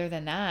other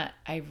than that,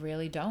 I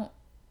really don't,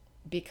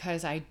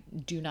 because I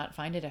do not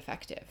find it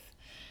effective.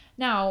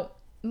 Now,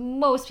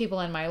 most people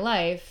in my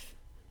life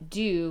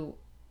do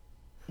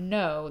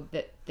know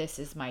that this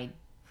is my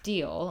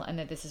deal and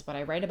that this is what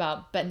I write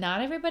about, but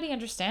not everybody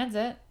understands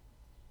it.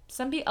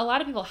 A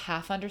lot of people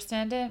half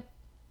understand it.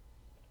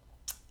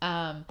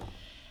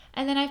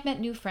 And then I've met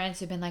new friends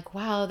who've been like,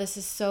 wow, this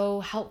is so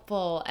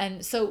helpful.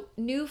 And so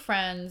new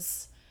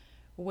friends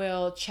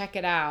will check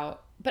it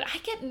out. But I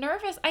get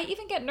nervous. I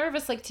even get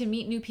nervous, like, to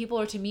meet new people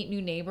or to meet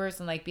new neighbors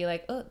and like be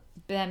like, oh,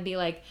 then be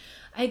like,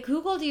 I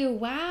Googled you.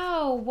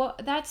 Wow.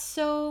 That's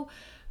so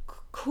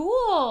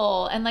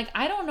cool. And like,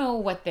 I don't know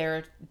what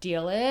their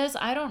deal is.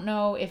 I don't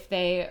know if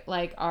they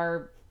like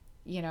are,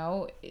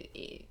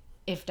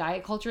 if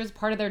diet culture is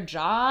part of their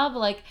job.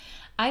 Like,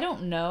 I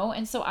don't know.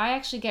 And so I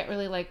actually get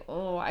really like,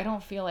 oh, I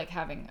don't feel like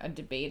having a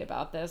debate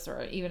about this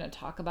or even a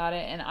talk about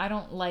it. And I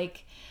don't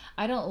like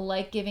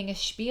giving a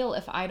spiel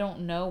if I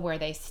don't know where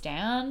they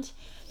stand.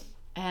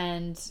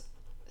 And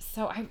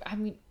so I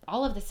mean,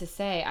 all of this to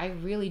say, I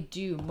really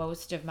do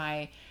most of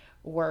my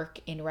work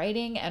in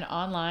writing and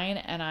online,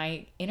 and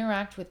I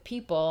interact with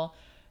people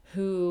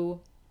who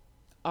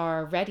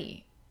are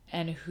ready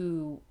and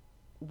who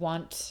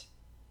want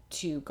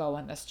to go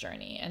on this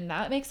journey. And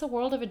that makes a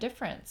world of a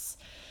difference.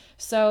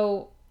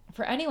 So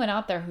for anyone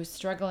out there who's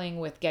struggling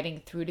with getting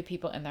through to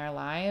people in their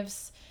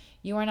lives,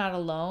 you are not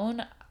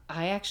alone.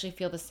 I actually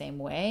feel the same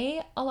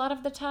way a lot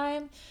of the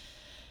time.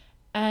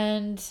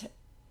 And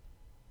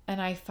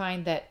I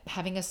find that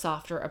having a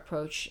softer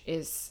approach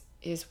is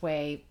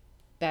way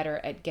better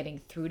at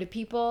getting through to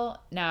people.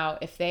 Now,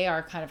 if they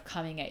are kind of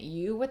coming at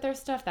you with their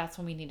stuff, that's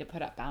when we need to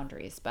put up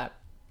boundaries. But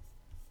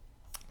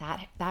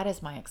that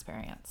is my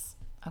experience.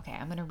 Okay,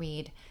 I'm going to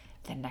read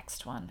the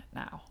next one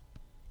now.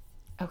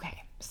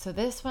 Okay, so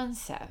this one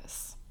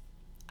says,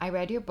 I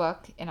read your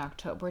book in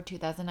October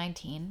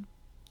 2019.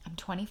 I'm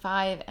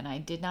 25, and I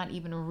did not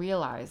even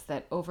realize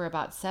that over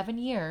about 7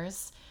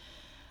 years,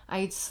 I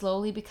had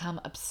slowly become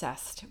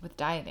obsessed with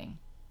dieting.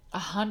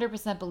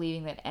 100%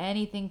 believing that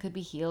anything could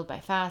be healed by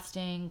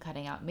fasting,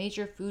 cutting out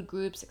major food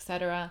groups,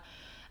 etc.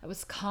 I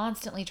was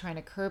constantly trying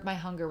to curb my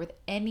hunger with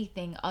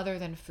anything other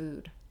than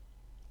food.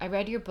 I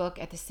read your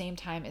book at the same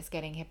time as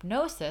getting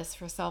hypnosis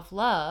for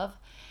self-love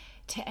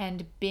to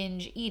end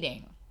binge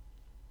eating.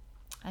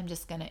 I'm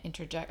just going to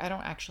interject. I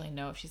don't actually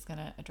know if she's going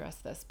to address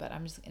this, but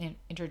I'm just going to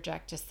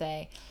interject to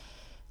say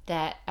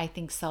that I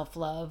think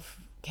self-love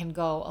can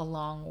go a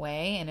long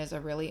way and is a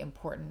really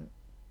important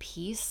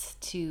piece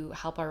to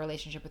help our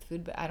relationship with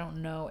food. But I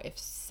don't know if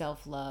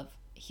self-love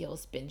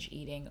heals binge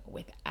eating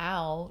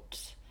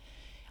without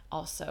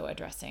also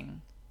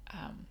addressing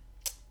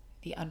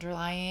the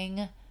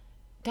underlying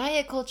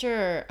diet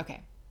culture.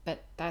 Okay.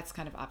 But that's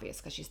kind of obvious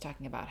because she's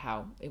talking about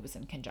how it was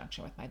in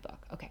conjunction with my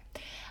book. Okay.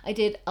 I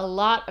did a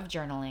lot of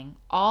journaling,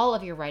 all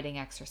of your writing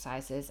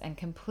exercises, and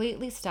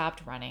completely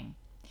stopped running.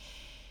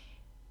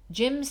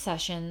 Gym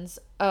sessions.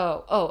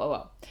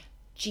 Oh.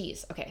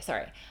 Geez. Okay,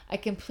 sorry. I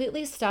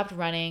completely stopped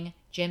running,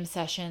 gym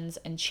sessions,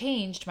 and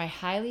changed my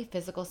highly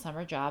physical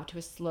summer job to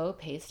a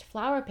slow-paced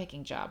flower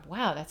picking job.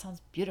 Wow, that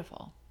sounds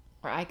beautiful.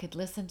 Where I could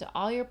listen to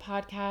all your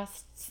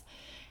podcasts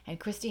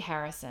and Christy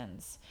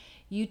Harrison's.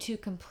 You two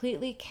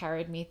completely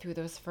carried me through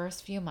those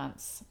first few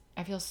months.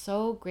 I feel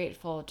so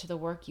grateful to the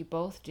work you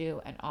both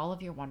do and all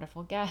of your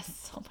wonderful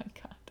guests. Oh my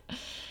God.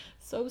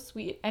 So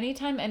sweet.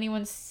 Anytime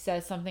anyone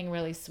says something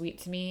really sweet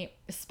to me,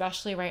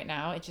 especially right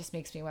now, it just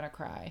makes me want to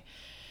cry.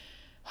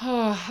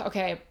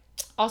 Okay.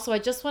 Also, I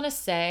just want to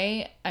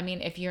say, I mean,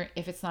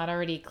 if it's not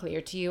already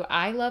clear to you,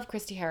 I love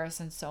Christy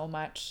Harrison so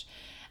much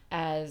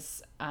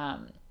as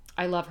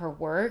I love her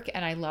work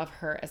and I love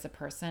her as a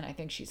person. I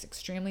think she's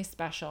extremely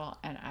special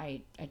and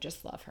I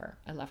just love her.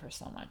 I love her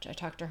so much. I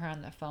talked to her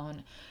on the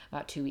phone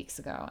about 2 weeks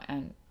ago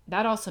and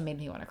that also made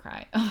me want to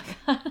cry. Oh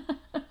my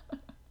God.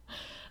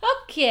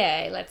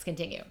 Okay, let's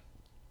continue.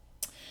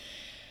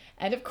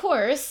 And of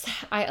course,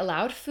 I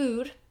allowed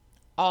food,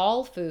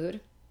 all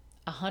food,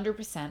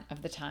 100%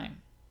 of the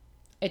time.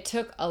 It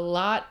took a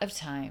lot of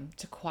time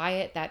to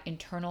quiet that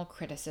internal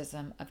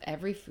criticism of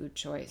every food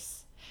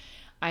choice.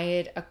 I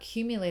had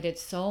accumulated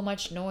so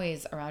much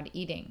noise around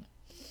eating.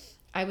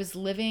 I was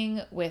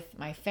living with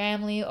my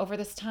family over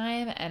this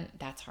time, and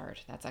that's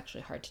hard. That's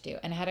actually hard to do.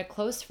 And I had a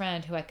close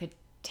friend who I could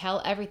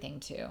tell everything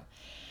to.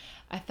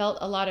 I felt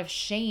a lot of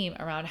shame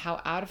around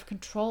how out of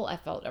control I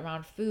felt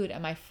around food,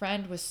 and my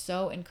friend was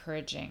so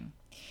encouraging.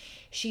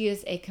 She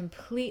is a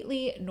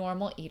completely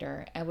normal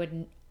eater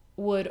and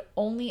would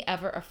only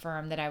ever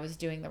affirm that I was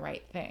doing the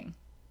right thing.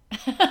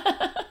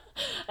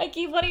 I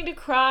keep wanting to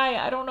cry.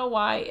 I don't know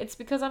why. It's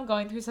because I'm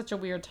going through such a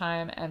weird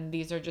time and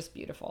these are just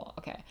beautiful.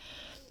 Okay.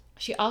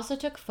 She also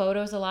took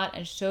photos a lot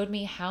and showed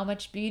me how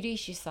much beauty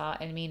she saw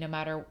in me no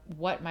matter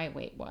what my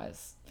weight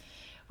was.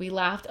 We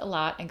laughed a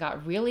lot and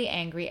got really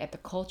angry at the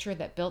culture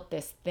that built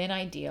this thin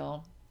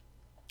ideal.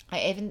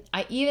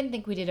 I even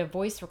think we did a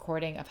voice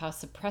recording of how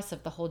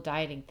suppressive the whole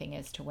dieting thing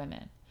is to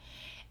women.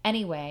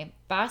 Anyway,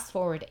 fast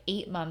forward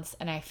 8 months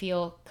and I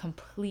feel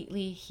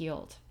completely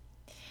healed.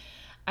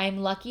 I'm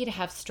lucky to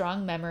have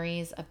strong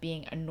memories of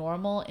being a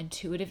normal,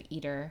 intuitive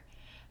eater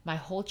my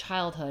whole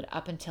childhood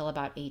up until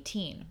about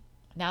 18.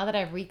 Now that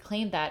I've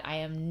reclaimed that, I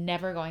am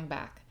never going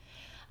back.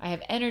 I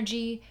have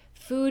energy.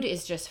 Food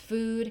is just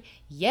food.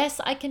 Yes,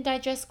 I can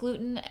digest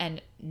gluten,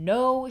 and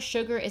no,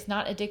 sugar is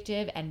not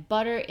addictive, and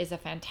butter is a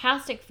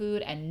fantastic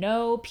food, and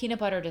no, peanut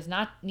butter does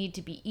not need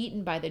to be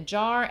eaten by the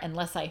jar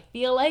unless I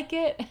feel like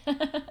it.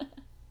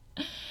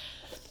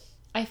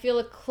 I feel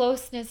a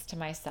closeness to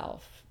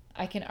myself.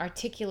 I can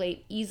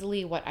articulate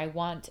easily what I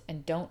want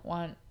and don't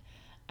want.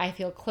 I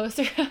feel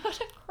closer. I'm gonna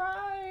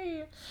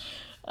cry.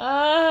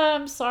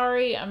 I'm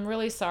sorry. I'm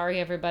really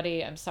sorry,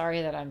 everybody. I'm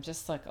sorry that I'm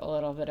just like a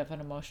little bit of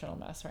an emotional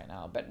mess right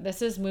now, but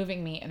this is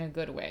moving me in a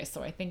good way.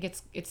 So I think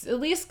it's at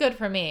least good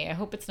for me. I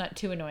hope it's not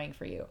too annoying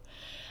for you.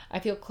 I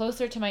feel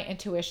closer to my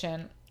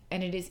intuition,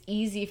 and it is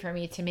easy for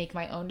me to make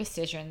my own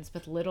decisions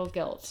with little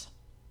guilt.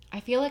 I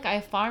feel like I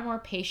have far more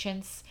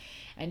patience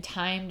and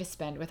time to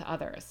spend with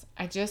others.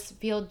 I just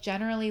feel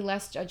generally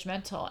less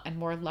judgmental and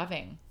more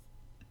loving.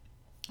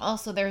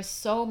 Also, there's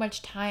so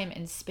much time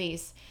and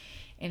space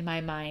in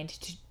my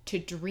mind to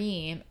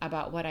dream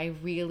about what I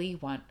really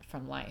want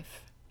from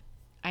life.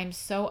 I'm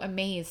so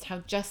amazed how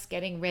just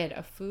getting rid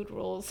of food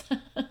rules,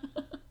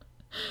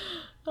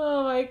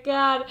 oh my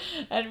God,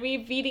 and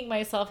me feeding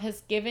myself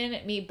has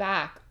given me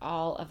back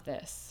all of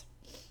this.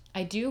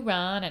 I do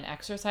run and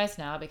exercise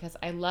now because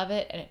I love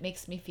it and it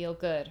makes me feel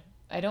good.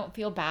 I don't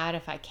feel bad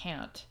if I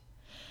can't.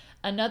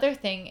 Another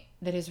thing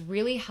that has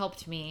really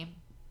helped me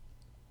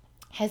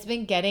has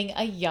been getting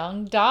a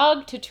young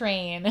dog to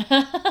train.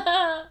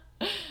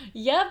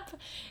 Yep,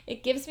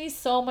 it gives me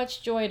so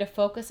much joy to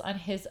focus on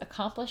his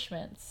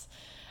accomplishments.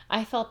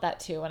 I felt that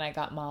too when I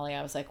got Molly.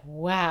 I was like,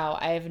 wow,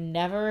 I've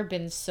never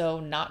been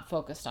so not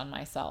focused on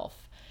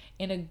myself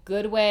in a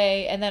good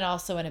way, and then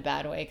also in a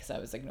bad way because I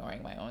was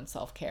ignoring my own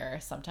self care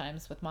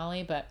sometimes with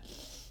Molly. But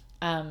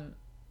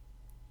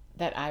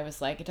that I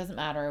was like, it doesn't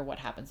matter what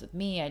happens with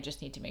me. I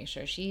just need to make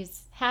sure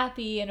she's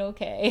happy and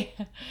okay.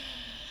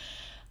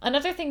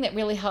 Another thing that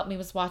really helped me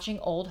was watching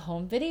old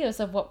home videos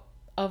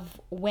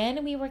of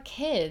when we were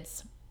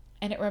kids,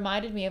 and it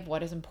reminded me of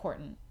what is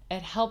important.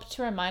 It helped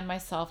to remind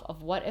myself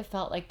of what it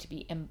felt like to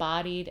be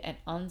embodied and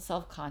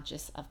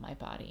unself-conscious of my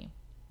body.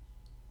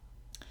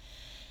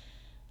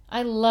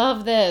 I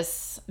love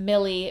this.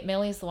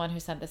 Millie's the one who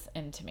sent this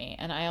in to me.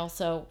 And I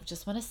also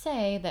just want to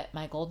say that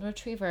my golden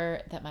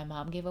retriever that my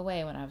mom gave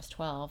away when I was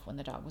 12, when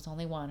the dog was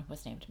only one,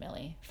 was named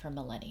Millie for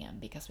Millennium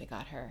because we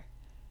got her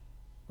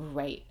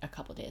right a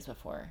couple days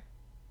before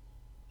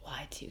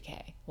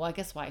Y2K. Well, I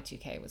guess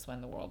Y2K was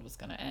when the world was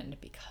going to end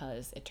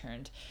because it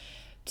turned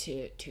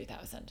to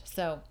 2000.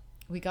 So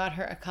we got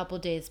her a couple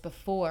days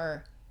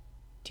before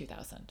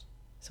 2000.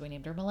 So we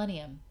named her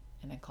Millennium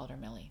and then called her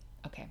Millie.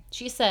 Okay.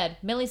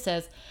 Millie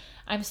says,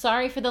 I'm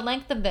sorry for the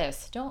length of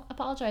this. Don't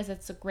apologize.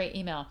 It's a great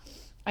email.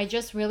 I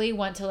just really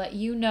want to let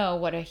you know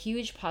what a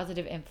huge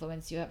positive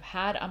influence you have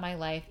had on my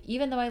life,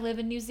 even though I live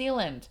in New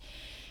Zealand.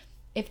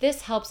 If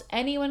this helps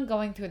anyone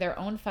going through their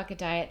own fuck it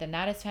diet, then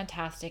that is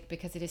fantastic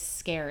because it is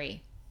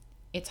scary.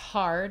 It's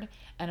hard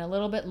and a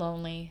little bit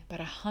lonely, but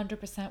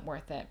 100%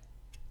 worth it.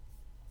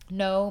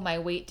 No, my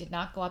weight did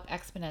not go up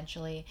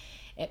exponentially.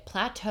 It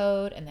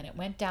plateaued and then it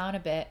went down a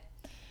bit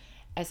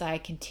as I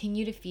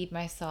continue to feed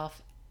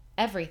myself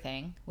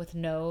everything with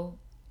no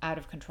out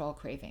of control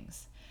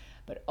cravings.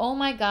 But oh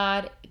my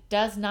God, it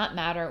does not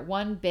matter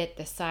one bit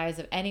the size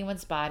of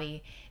anyone's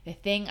body. The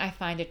thing I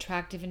find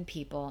attractive in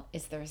people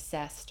is their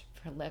zest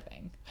for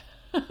living.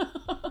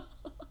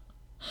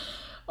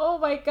 Oh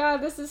my God,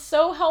 this is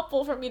so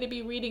helpful for me to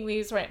be reading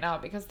these right now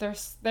because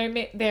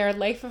they're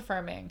life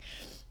affirming,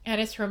 and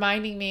it's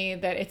reminding me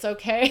that it's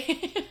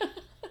okay.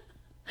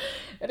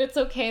 That it's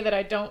okay that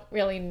I don't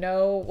really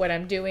know what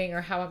I'm doing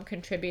or how I'm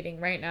contributing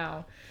right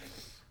now.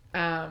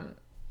 And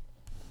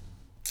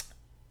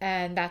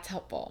that's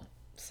helpful.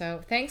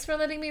 So thanks for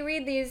letting me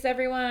read these,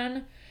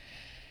 everyone.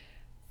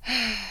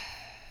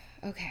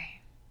 Okay.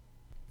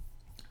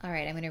 All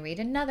right, I'm going to read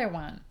another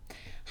one.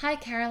 Hi,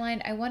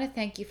 Caroline. I want to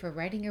thank you for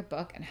writing your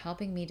book and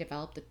helping me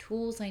develop the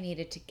tools I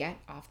needed to get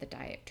off the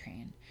diet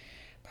train.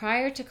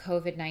 Prior to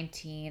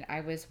COVID-19,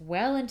 I was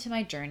well into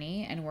my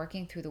journey and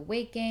working through the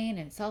weight gain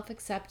and self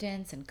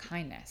acceptance and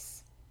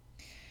kindness.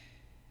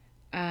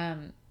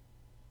 Um,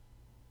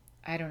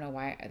 I don't know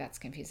why that's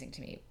confusing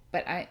to me,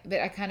 but I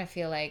kind of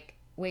feel like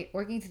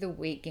working through the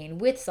weight gain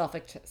with self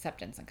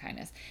acceptance and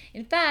kindness.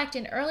 In fact,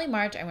 in early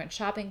March, I went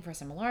shopping for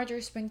some larger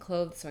spring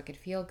clothes so I could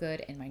feel good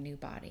in my new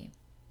body.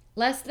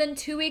 Less than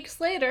 2 weeks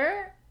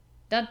later,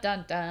 dun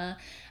dun dun,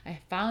 I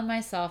found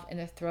myself in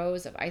the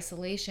throes of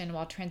isolation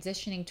while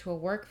transitioning to a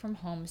work from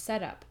home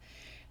setup.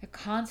 A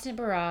constant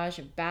barrage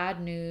of bad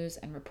news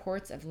and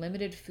reports of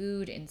limited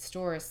food in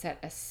stores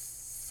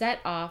set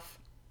off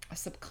a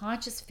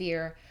subconscious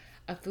fear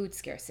of food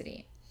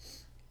scarcity.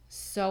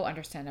 So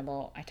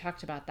understandable. I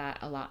talked about that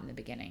a lot in the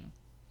beginning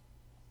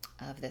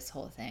of this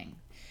whole thing.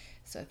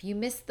 So if you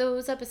missed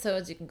those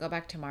episodes, you can go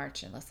back to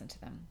March and listen to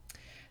them.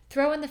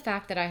 Throw in the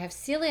fact that I have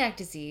celiac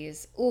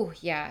disease. Oh,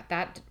 yeah,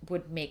 that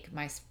would make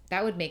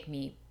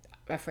me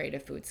afraid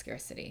of food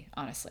scarcity,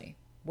 honestly.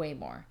 Way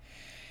more.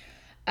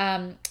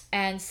 And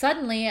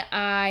suddenly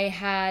I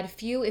had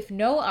few, if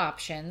no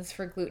options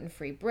for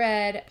gluten-free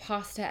bread,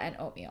 pasta, and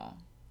oatmeal.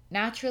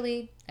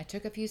 Naturally, I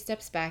took a few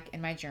steps back in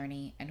my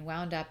journey and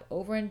wound up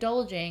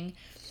overindulging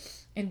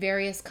in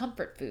various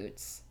comfort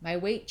foods. My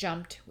weight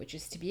jumped, which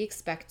is to be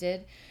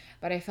expected,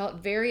 but I felt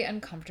very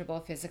uncomfortable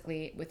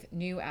physically with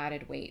new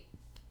added weight.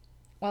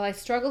 While I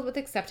struggled with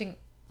accepting,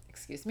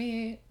 excuse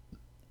me,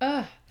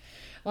 ugh,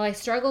 while I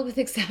struggled with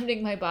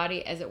accepting my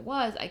body as it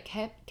was, I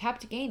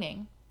kept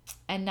gaining,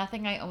 and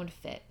nothing I owned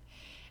fit.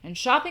 And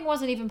shopping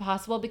wasn't even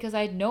possible because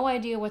I had no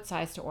idea what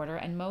size to order,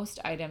 and most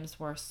items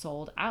were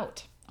sold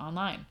out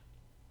online.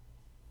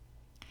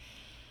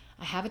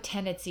 I have a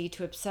tendency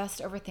to obsess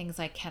over things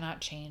I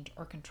cannot change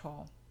or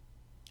control.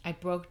 I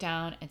broke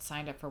down and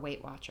signed up for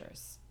Weight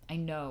Watchers. I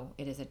know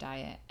it is a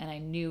diet, and I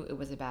knew it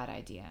was a bad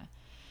idea.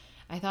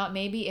 I thought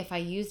maybe if I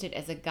used it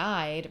as a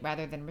guide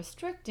rather than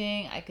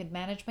restricting, I could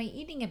manage my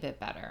eating a bit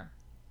better.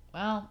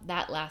 Well,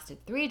 that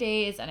lasted 3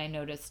 days, and I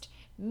noticed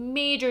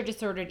major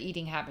disordered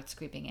eating habits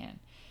creeping in.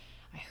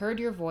 I heard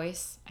your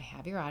voice, I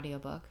have your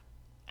audiobook,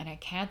 and I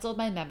canceled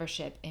my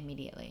membership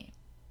immediately.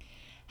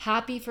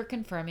 Happy for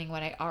confirming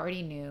what I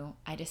already knew,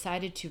 I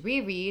decided to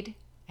reread,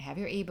 I have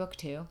your ebook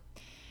too,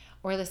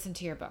 or listen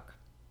to your book.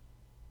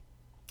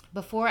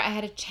 Before I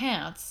had a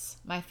chance,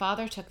 my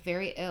father took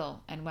very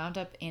ill and wound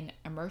up in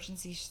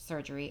emergency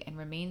surgery and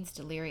remains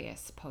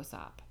delirious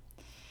post-op.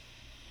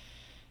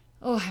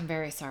 Oh, I'm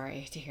very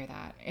sorry to hear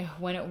that.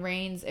 When it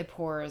rains, it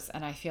pours,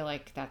 and I feel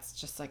like that's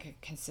just like a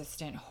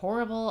consistent,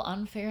 horrible,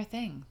 unfair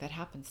thing that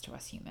happens to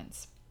us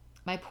humans.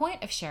 My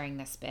point of sharing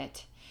this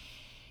bit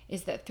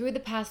is that through the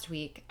past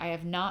week, I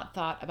have not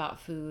thought about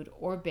food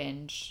or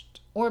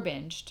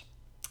binged,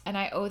 and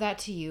I owe that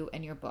to you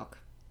and your book.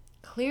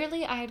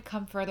 Clearly, I had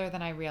come further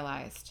than I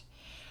realized.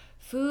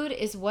 Food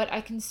is what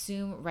I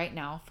consume right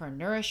now for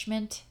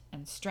nourishment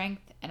and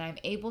strength, and I'm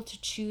able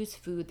to choose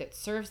food that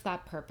serves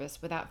that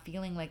purpose without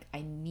feeling like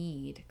I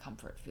need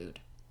comfort food.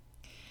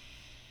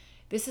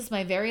 This is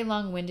my very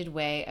long-winded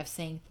way of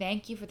saying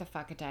thank you for the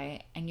Fuck It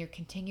Diet and your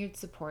continued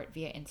support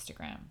via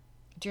Instagram.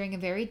 During a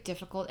very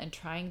difficult and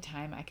trying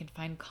time, I can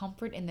find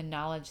comfort in the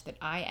knowledge that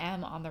I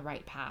am on the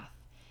right path,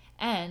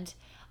 and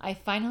I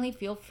finally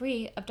feel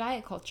free of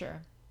diet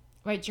culture.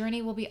 My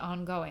journey will be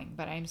ongoing,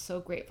 but I am so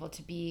grateful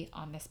to be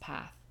on this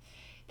path.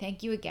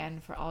 Thank you again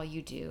for all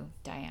you do,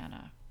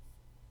 Diana.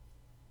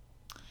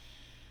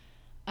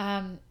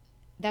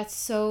 That's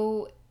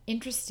so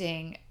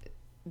interesting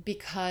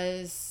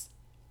because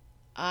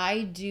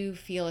I do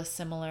feel a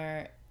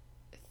similar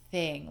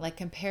thing, like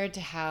compared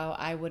to how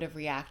I would have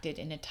reacted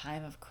in a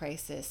time of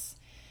crisis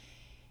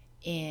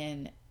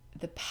in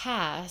the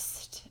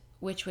past,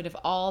 which would have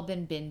all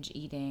been binge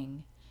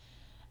eating.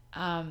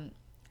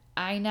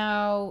 I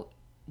now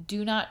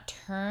do not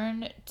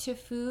turn to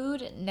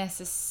food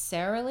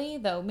necessarily,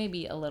 though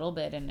maybe a little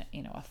bit in,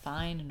 a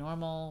fine,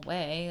 normal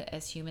way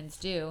as humans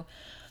do.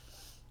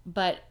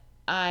 But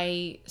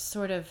I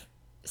sort of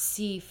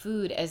see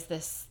food as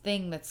this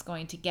thing that's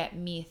going to get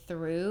me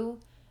through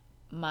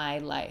my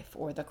life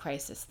or the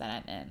crisis that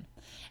I'm in.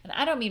 And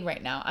I don't mean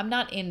right now. I'm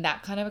not in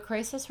that kind of a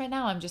crisis right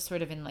now. I'm just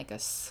sort of in like a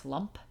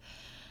slump.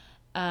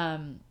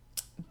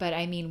 But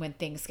I mean when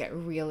things get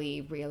really,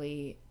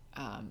 really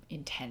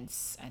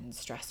intense and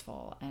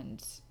stressful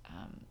and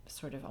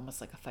sort of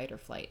almost like a fight or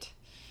flight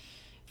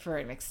for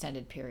an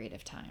extended period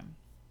of time.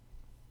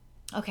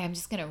 Okay, I'm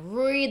just going to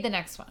read the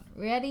next one.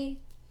 Ready?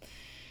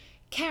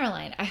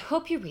 Caroline, I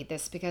hope you read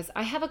this because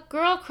I have a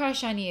girl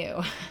crush on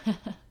you.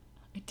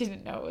 I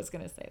didn't know it was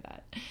going to say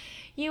that.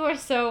 You are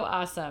so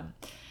awesome.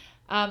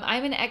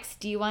 I'm an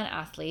ex-D1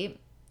 athlete.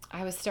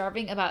 I was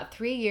starving about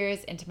 3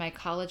 years into my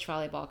college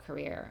volleyball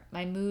career.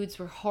 My moods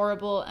were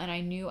horrible and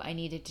I knew I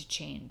needed to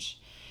change.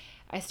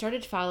 I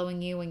started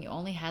following you when you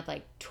only had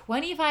like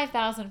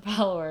 25,000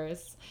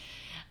 followers.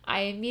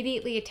 I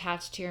immediately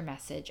attached to your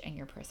message and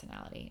your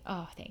personality.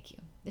 Oh, thank you.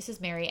 This is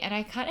Mary. And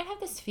I kind of have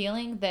this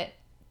feeling that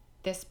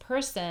this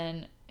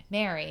person,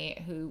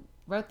 Mary, who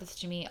wrote this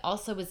to me,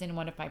 also was in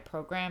one of my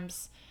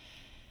programs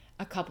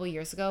a couple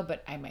years ago,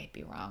 but I might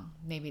be wrong.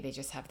 Maybe they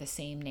just have the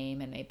same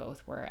name and they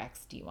both were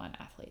ex D1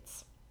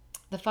 athletes.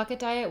 The fuck it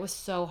diet was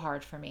so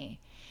hard for me.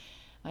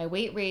 My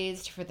weight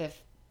raised for the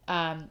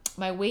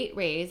my weight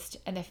raised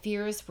and the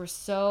fears were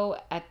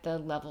so at the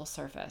level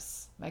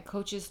surface. My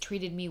coaches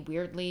treated me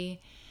weirdly.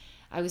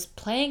 I was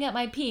playing at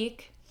my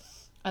peak,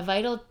 a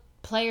vital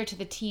player to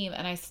the team,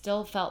 and I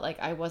still felt like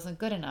I wasn't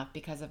good enough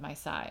because of my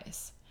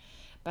size.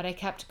 But I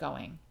kept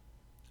going.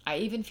 I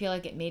even feel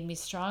like it made me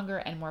stronger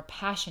and more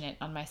passionate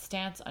on my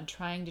stance on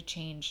trying to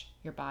change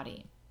your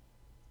body.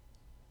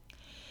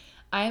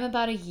 I am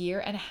about a year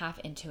and a half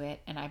into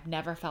it, and I've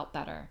never felt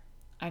better.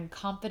 I'm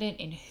confident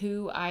in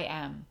who I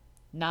am,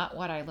 not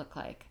what I look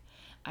like.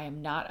 I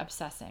am not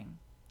obsessing.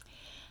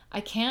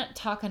 I can't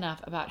talk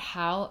enough about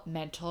how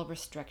mental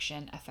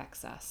restriction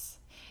affects us.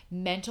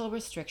 Mental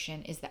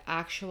restriction is the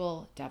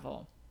actual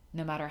devil.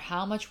 No matter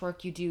how much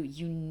work you do,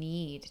 you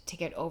need to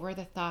get over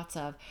the thoughts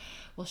of,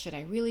 well, should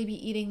I really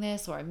be eating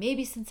this? Or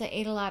maybe since I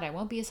ate a lot, I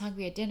won't be as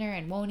hungry at dinner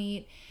and won't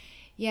eat.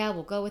 Yeah,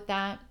 we'll go with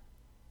that.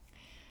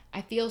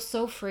 I feel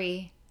so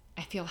free.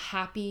 I feel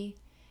happy.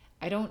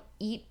 I don't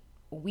eat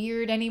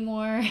weird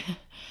anymore.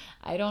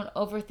 I don't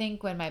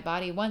overthink when my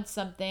body wants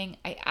something.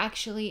 I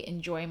actually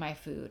enjoy my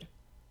food.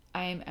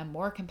 I am a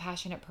more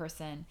compassionate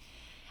person.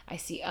 I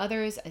see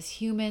others as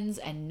humans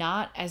and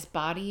not as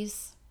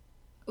bodies.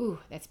 Ooh,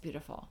 that's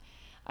beautiful.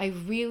 I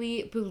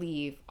really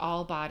believe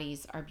all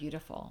bodies are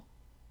beautiful.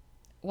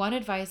 One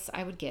advice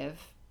I would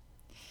give,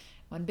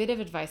 one bit of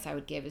advice I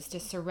would give is to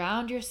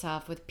surround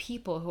yourself with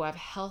people who have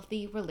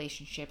healthy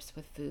relationships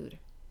with food.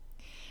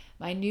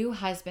 My new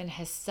husband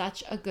has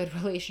such a good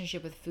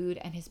relationship with food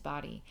and his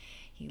body.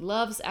 He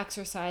loves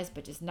exercise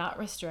but does not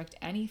restrict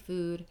any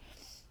food,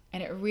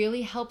 and it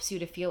really helps you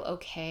to feel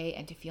okay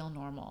and to feel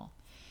normal.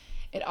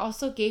 It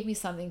also gave me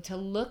something to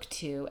look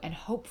to and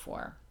hope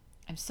for.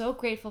 I'm so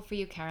grateful for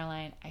you,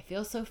 Caroline. I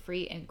feel so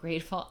free and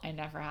grateful I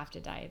never have to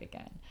diet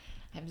again.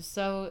 I'm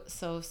so,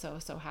 so, so,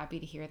 so happy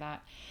to hear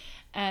that.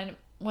 And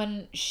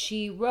when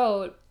she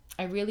wrote,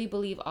 I really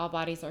believe all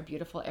bodies are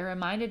beautiful, it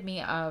reminded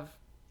me of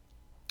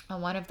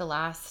on one of the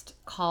last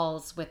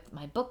calls with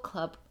my book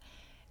club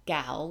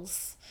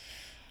gals.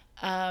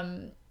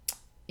 Um,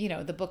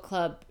 the book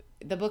club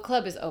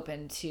is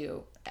open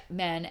to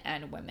men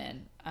and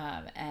women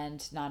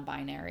and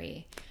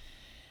non-binary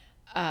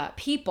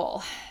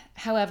people.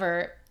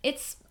 However,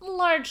 it's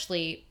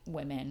largely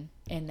women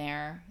in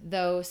there,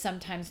 though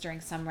sometimes during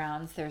some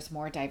rounds there's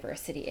more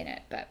diversity in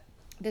it, but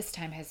this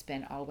time has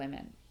been all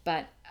women.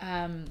 But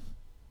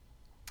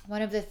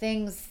one of the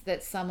things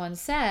that someone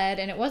said,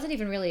 and it wasn't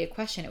even really a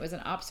question, it was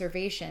an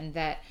observation,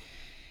 that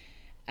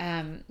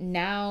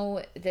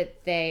now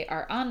that they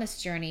are on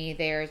this journey,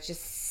 they're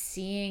just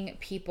seeing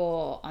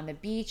people on the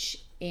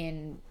beach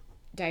in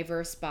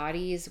diverse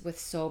bodies with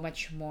so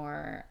much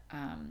more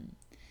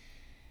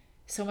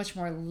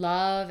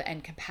love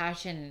and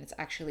compassion, and it's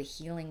actually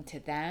healing to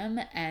them.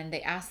 And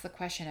they ask the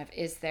question of,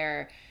 is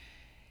there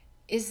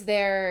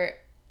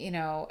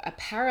a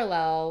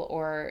parallel,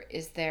 or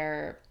is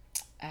there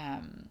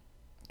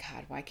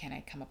God, why can't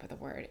I come up with a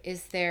word?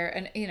 Is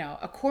there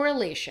a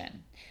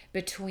correlation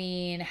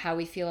between how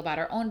we feel about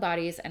our own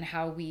bodies and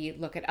how we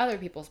look at other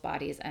people's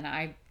bodies? And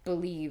I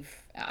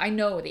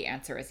know the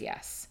answer is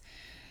yes.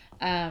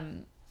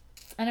 And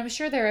I'm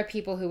sure there are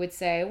people who would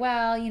say,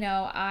 well,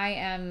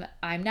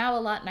 I'm now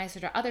a lot nicer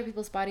to other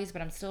people's bodies,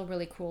 but I'm still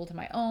really cruel to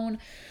my own.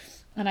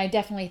 And I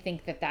definitely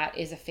think that that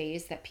is a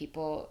phase that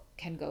people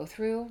can go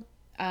through.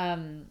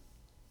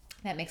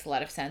 That makes a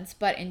lot of sense.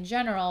 But in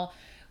general,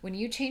 when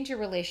you change your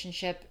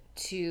relationship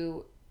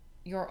to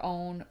your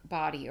own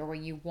body, or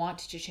when you want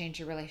to change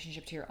your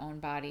relationship to your own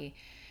body,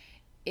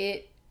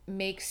 it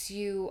makes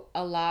you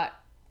a lot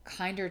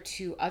kinder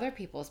to other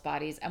people's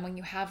bodies. And when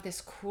you have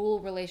this cruel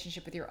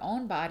relationship with your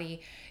own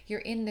body, you're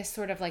in this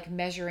sort of like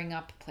measuring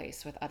up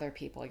place with other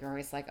people. You're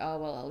always like, oh,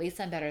 well, at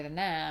least I'm better than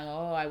them.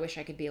 Oh, I wish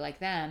I could be like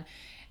them.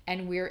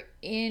 And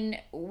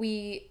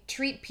we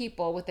treat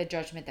people with the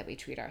judgment that we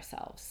treat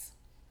ourselves.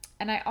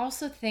 And I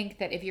also think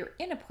that if you're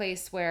in a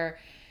place where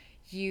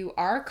you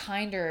are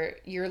kinder,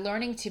 you're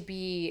learning to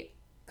be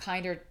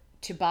kinder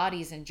to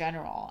bodies in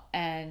general,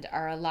 and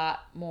are a lot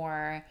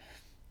more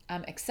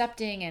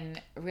accepting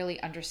and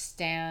really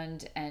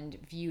understand and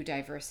view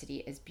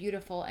diversity as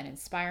beautiful and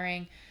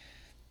inspiring,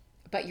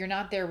 but you're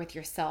not there with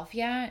yourself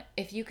yet.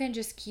 If you can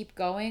just keep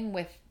going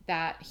with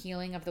that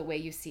healing of the way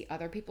you see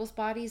other people's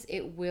bodies,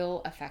 it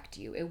will affect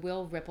you. It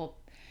will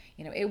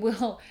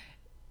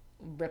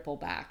ripple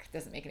back.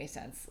 Doesn't make any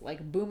sense.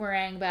 Like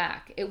boomerang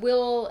back. It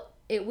will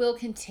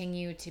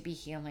continue to be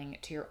healing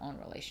to your own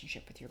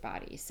relationship with your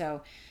body.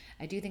 So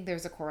I do think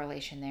there's a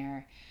correlation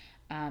there.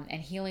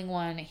 And healing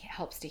one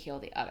helps to heal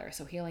the other.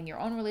 So healing your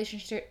own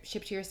relationship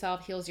to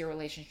yourself heals your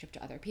relationship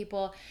to other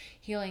people.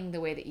 Healing the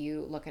way that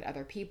you look at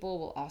other people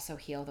will also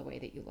heal the way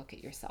that you look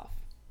at yourself.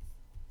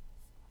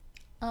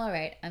 All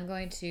right, I'm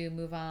going to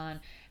move on.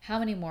 How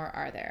many more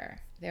are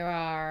there? There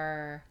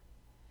are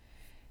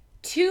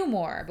two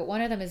more, but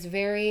one of them is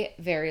very,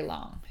 very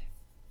long.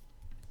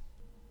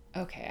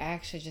 Okay, I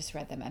actually just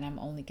read them and I'm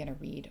only going to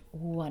read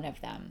one of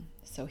them.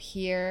 So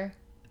here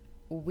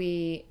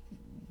we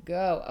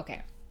go.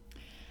 Okay.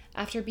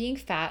 After being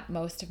fat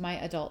most of my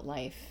adult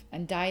life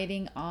and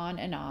dieting on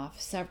and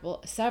off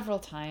several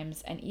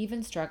times and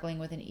even struggling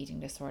with an eating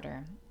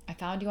disorder, I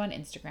found you on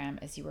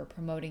Instagram as you were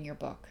promoting your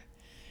book.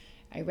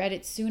 I read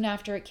it soon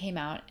after it came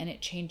out and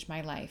it changed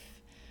my life.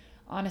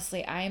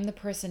 Honestly, I am the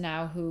person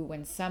now who,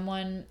 when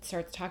someone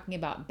starts talking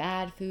about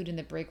bad food in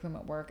the break room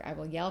at work, I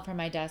will yell from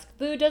my desk,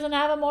 "Food doesn't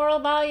have a moral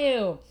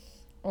value!"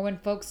 Or when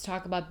folks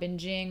talk about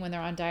binging when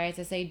they're on diets,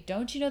 I say,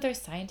 "Don't you know there's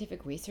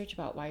scientific research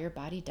about why your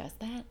body does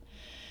that?"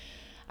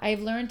 I've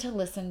learned to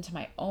listen to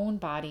my own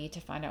body to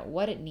find out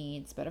what it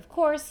needs, but of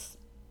course,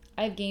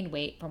 I've gained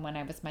weight from when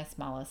I was my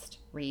smallest,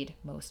 read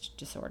most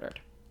disordered.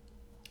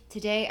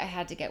 Today, I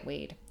had to get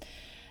weighed.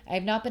 I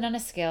have not been on a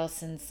scale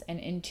since an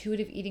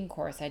intuitive eating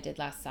course I did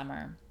last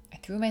summer. I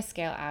threw my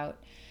scale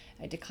out.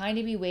 I declined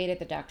to be weighed at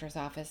the doctor's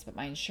office, but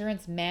my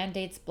insurance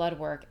mandates blood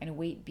work and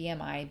weight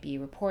BMI be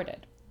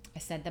reported. I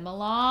sent them a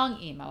long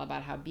email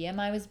about how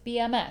BMI was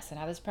BMS and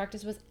how this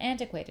practice was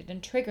antiquated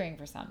and triggering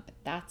for some, but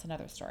that's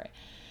another story.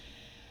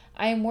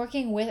 I am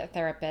working with a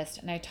therapist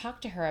and I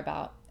talked to her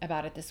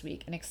about it this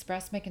week and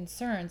expressed my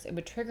concerns it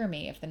would trigger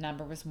me if the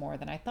number was more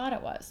than I thought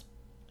it was.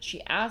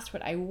 She asked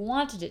what I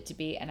wanted it to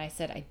be, and I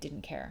said I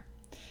didn't care.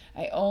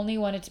 I only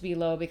want it to be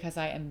low because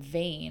I am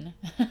vain.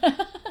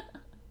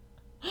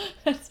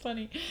 That's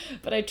funny.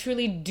 But I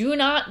truly do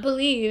not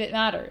believe it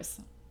matters.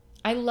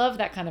 I love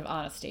that kind of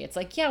honesty. It's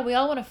like, yeah, we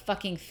all want to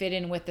fucking fit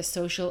in with the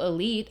social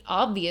elite,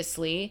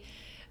 obviously.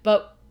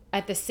 But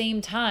at the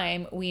same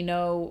time, we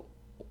know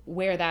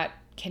where that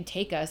can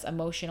take us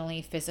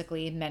emotionally,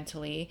 physically,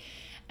 mentally.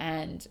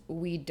 And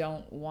we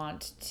don't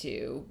want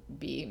to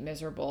be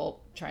miserable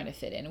trying to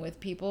fit in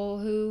with people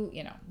who,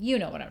 you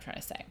know what I'm trying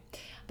to say.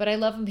 But I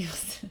love when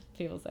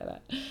people say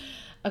that.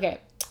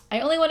 Okay,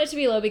 I only want it to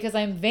be low because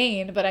I'm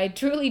vain, but I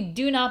truly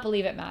do not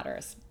believe it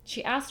matters.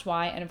 She asked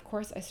why, and of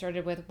course I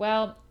started with,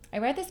 well, I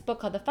read this book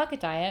called The Fuck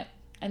It Diet,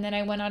 and then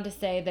I went on to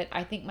say that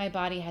I think my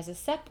body has a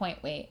set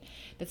point weight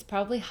that's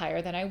probably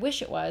higher than I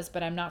wish it was,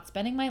 but I'm not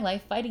spending my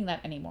life fighting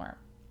that anymore.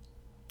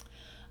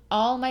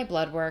 All my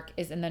blood work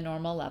is in the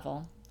normal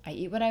level. I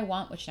eat what I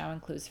want, which now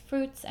includes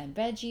fruits and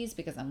veggies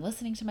because I'm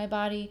listening to my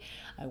body.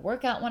 I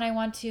work out when I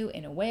want to,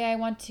 in a way I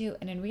want to,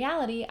 and in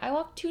reality, I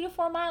walk 2 to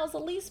 4 miles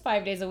at least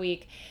 5 days a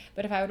week.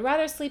 But if I would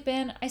rather sleep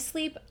in, I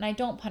sleep and I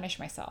don't punish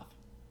myself.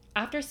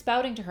 After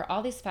spouting to her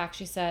all these facts,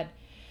 she said,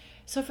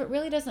 "So if it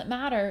really doesn't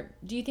matter,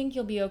 do you think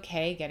you'll be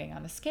okay getting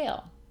on the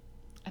scale?"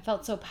 I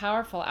felt so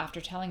powerful after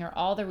telling her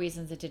all the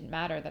reasons it didn't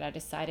matter that I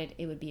decided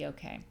it would be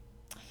okay.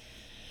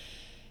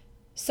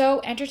 So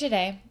enter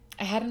today.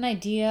 I had an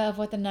idea of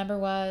what the number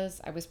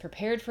was. I was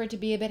prepared for it to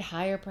be a bit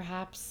higher,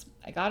 perhaps.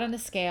 I got on the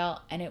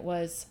scale, and it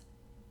was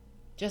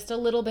just a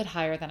little bit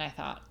higher than I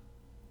thought.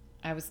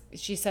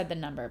 She said the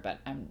number,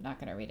 but I'm not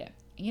going to read it.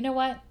 You know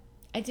what?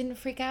 I didn't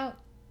freak out.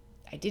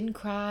 I didn't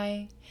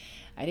cry.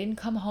 I didn't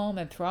come home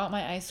and throw out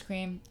my ice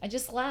cream. I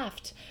just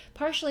laughed,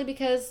 partially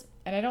because,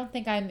 and I don't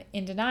think I'm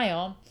in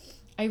denial,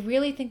 I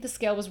really think the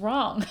scale was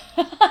wrong.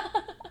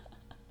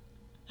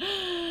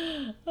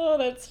 Oh,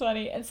 that's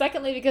funny. And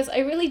secondly, because I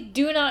really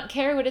do not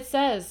care what it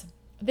says.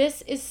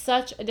 This is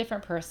such a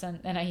different person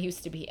than I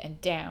used to be. And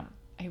damn,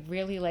 I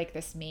really like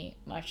this me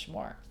much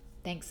more.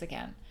 Thanks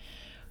again.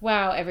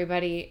 Wow,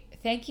 everybody.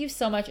 Thank you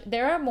so much.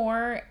 There are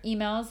more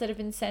emails that have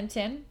been sent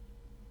in.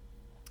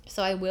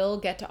 So I will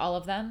get to all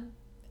of them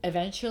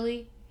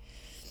eventually.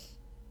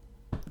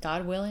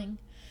 God willing.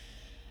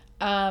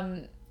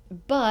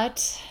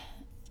 But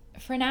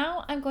for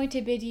now, I'm going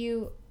to bid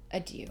you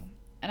adieu.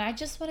 And I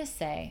just want to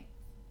say,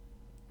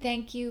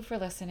 thank you for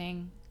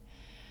listening.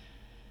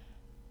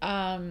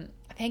 Thank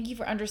you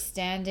for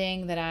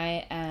understanding that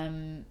I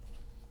am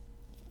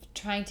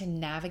trying to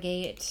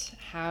navigate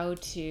how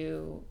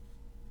to,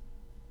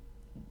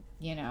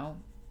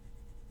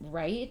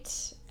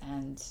 write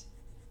and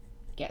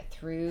get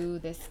through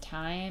this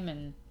time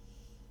and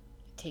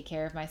take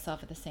care of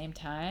myself at the same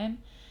time,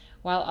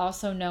 while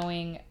also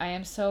knowing I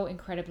am so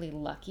incredibly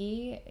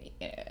lucky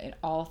in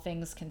all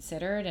things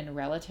considered and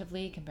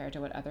relatively compared to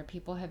what other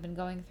people have been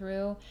going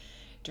through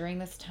during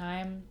this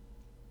time.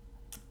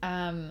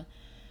 The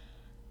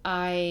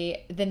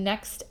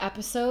next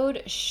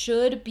episode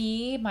should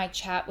be my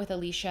chat with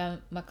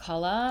Alicia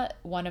McCullough,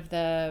 one of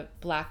the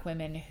Black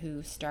women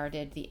who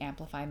started the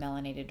Amplify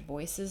Melanated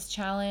Voices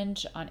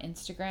Challenge on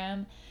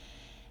Instagram.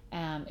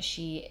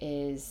 She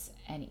is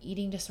an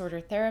eating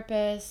disorder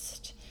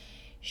therapist.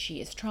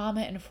 She is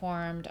trauma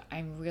informed.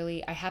 I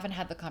haven't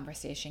had the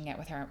conversation yet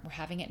with her. We're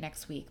having it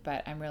next week,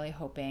 but I'm really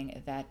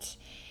hoping that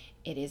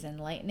it is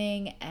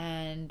enlightening,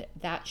 and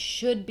that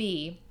should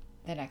be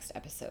the next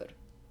episode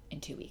in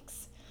 2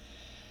 weeks.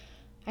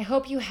 I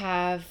hope you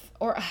have,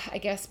 or I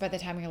guess by the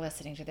time you're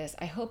listening to this,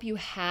 I hope you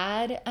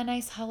had a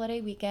nice holiday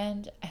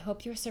weekend. I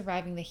hope you're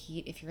surviving the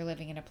heat if you're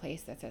living in a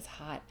place that's as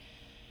hot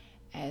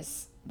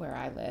as where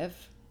I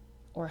live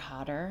or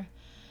hotter.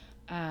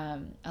 A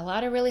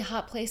lot of really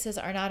hot places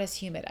are not as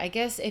humid. I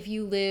guess if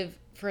you live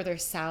further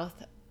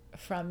south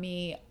from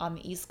me on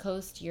the East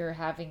Coast, you're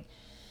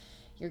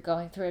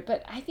going through it.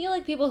 But I feel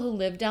like people who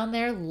live down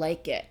there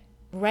like it,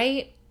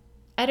 right?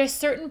 At a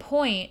certain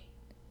point,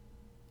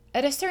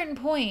 at a certain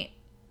point,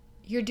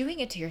 you're doing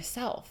it to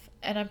yourself.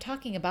 And I'm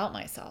talking about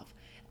myself.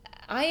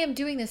 I am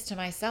doing this to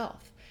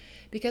myself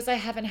because I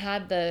haven't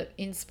had the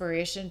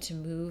inspiration to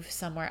move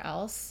somewhere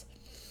else,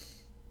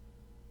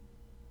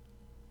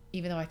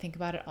 even though I think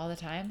about it all the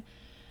time.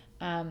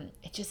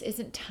 It just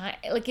isn't time.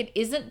 Like, it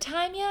isn't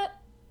time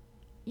yet,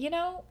 you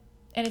know?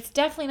 And it's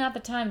definitely not the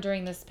time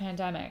during this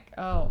pandemic.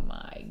 Oh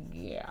my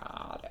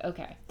God.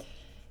 Okay.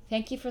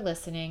 Thank you for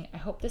listening. I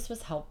hope this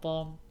was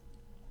helpful.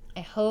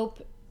 I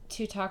hope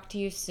to talk to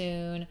you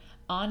soon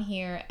on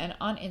here and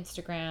on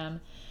Instagram.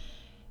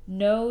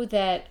 Know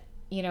that,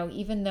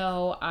 even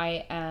though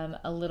I am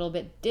a little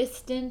bit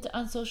distant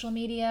on social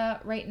media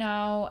right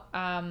now,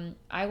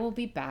 I will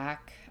be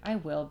back. I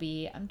will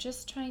be. I'm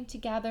just trying to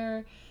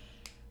gather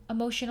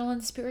emotional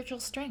and spiritual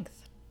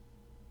strength.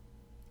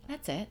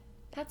 That's it.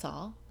 That's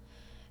all.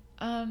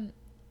 And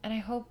I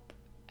hope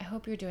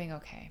you're doing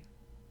okay.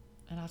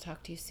 And I'll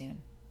talk to you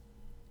soon.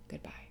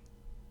 Goodbye.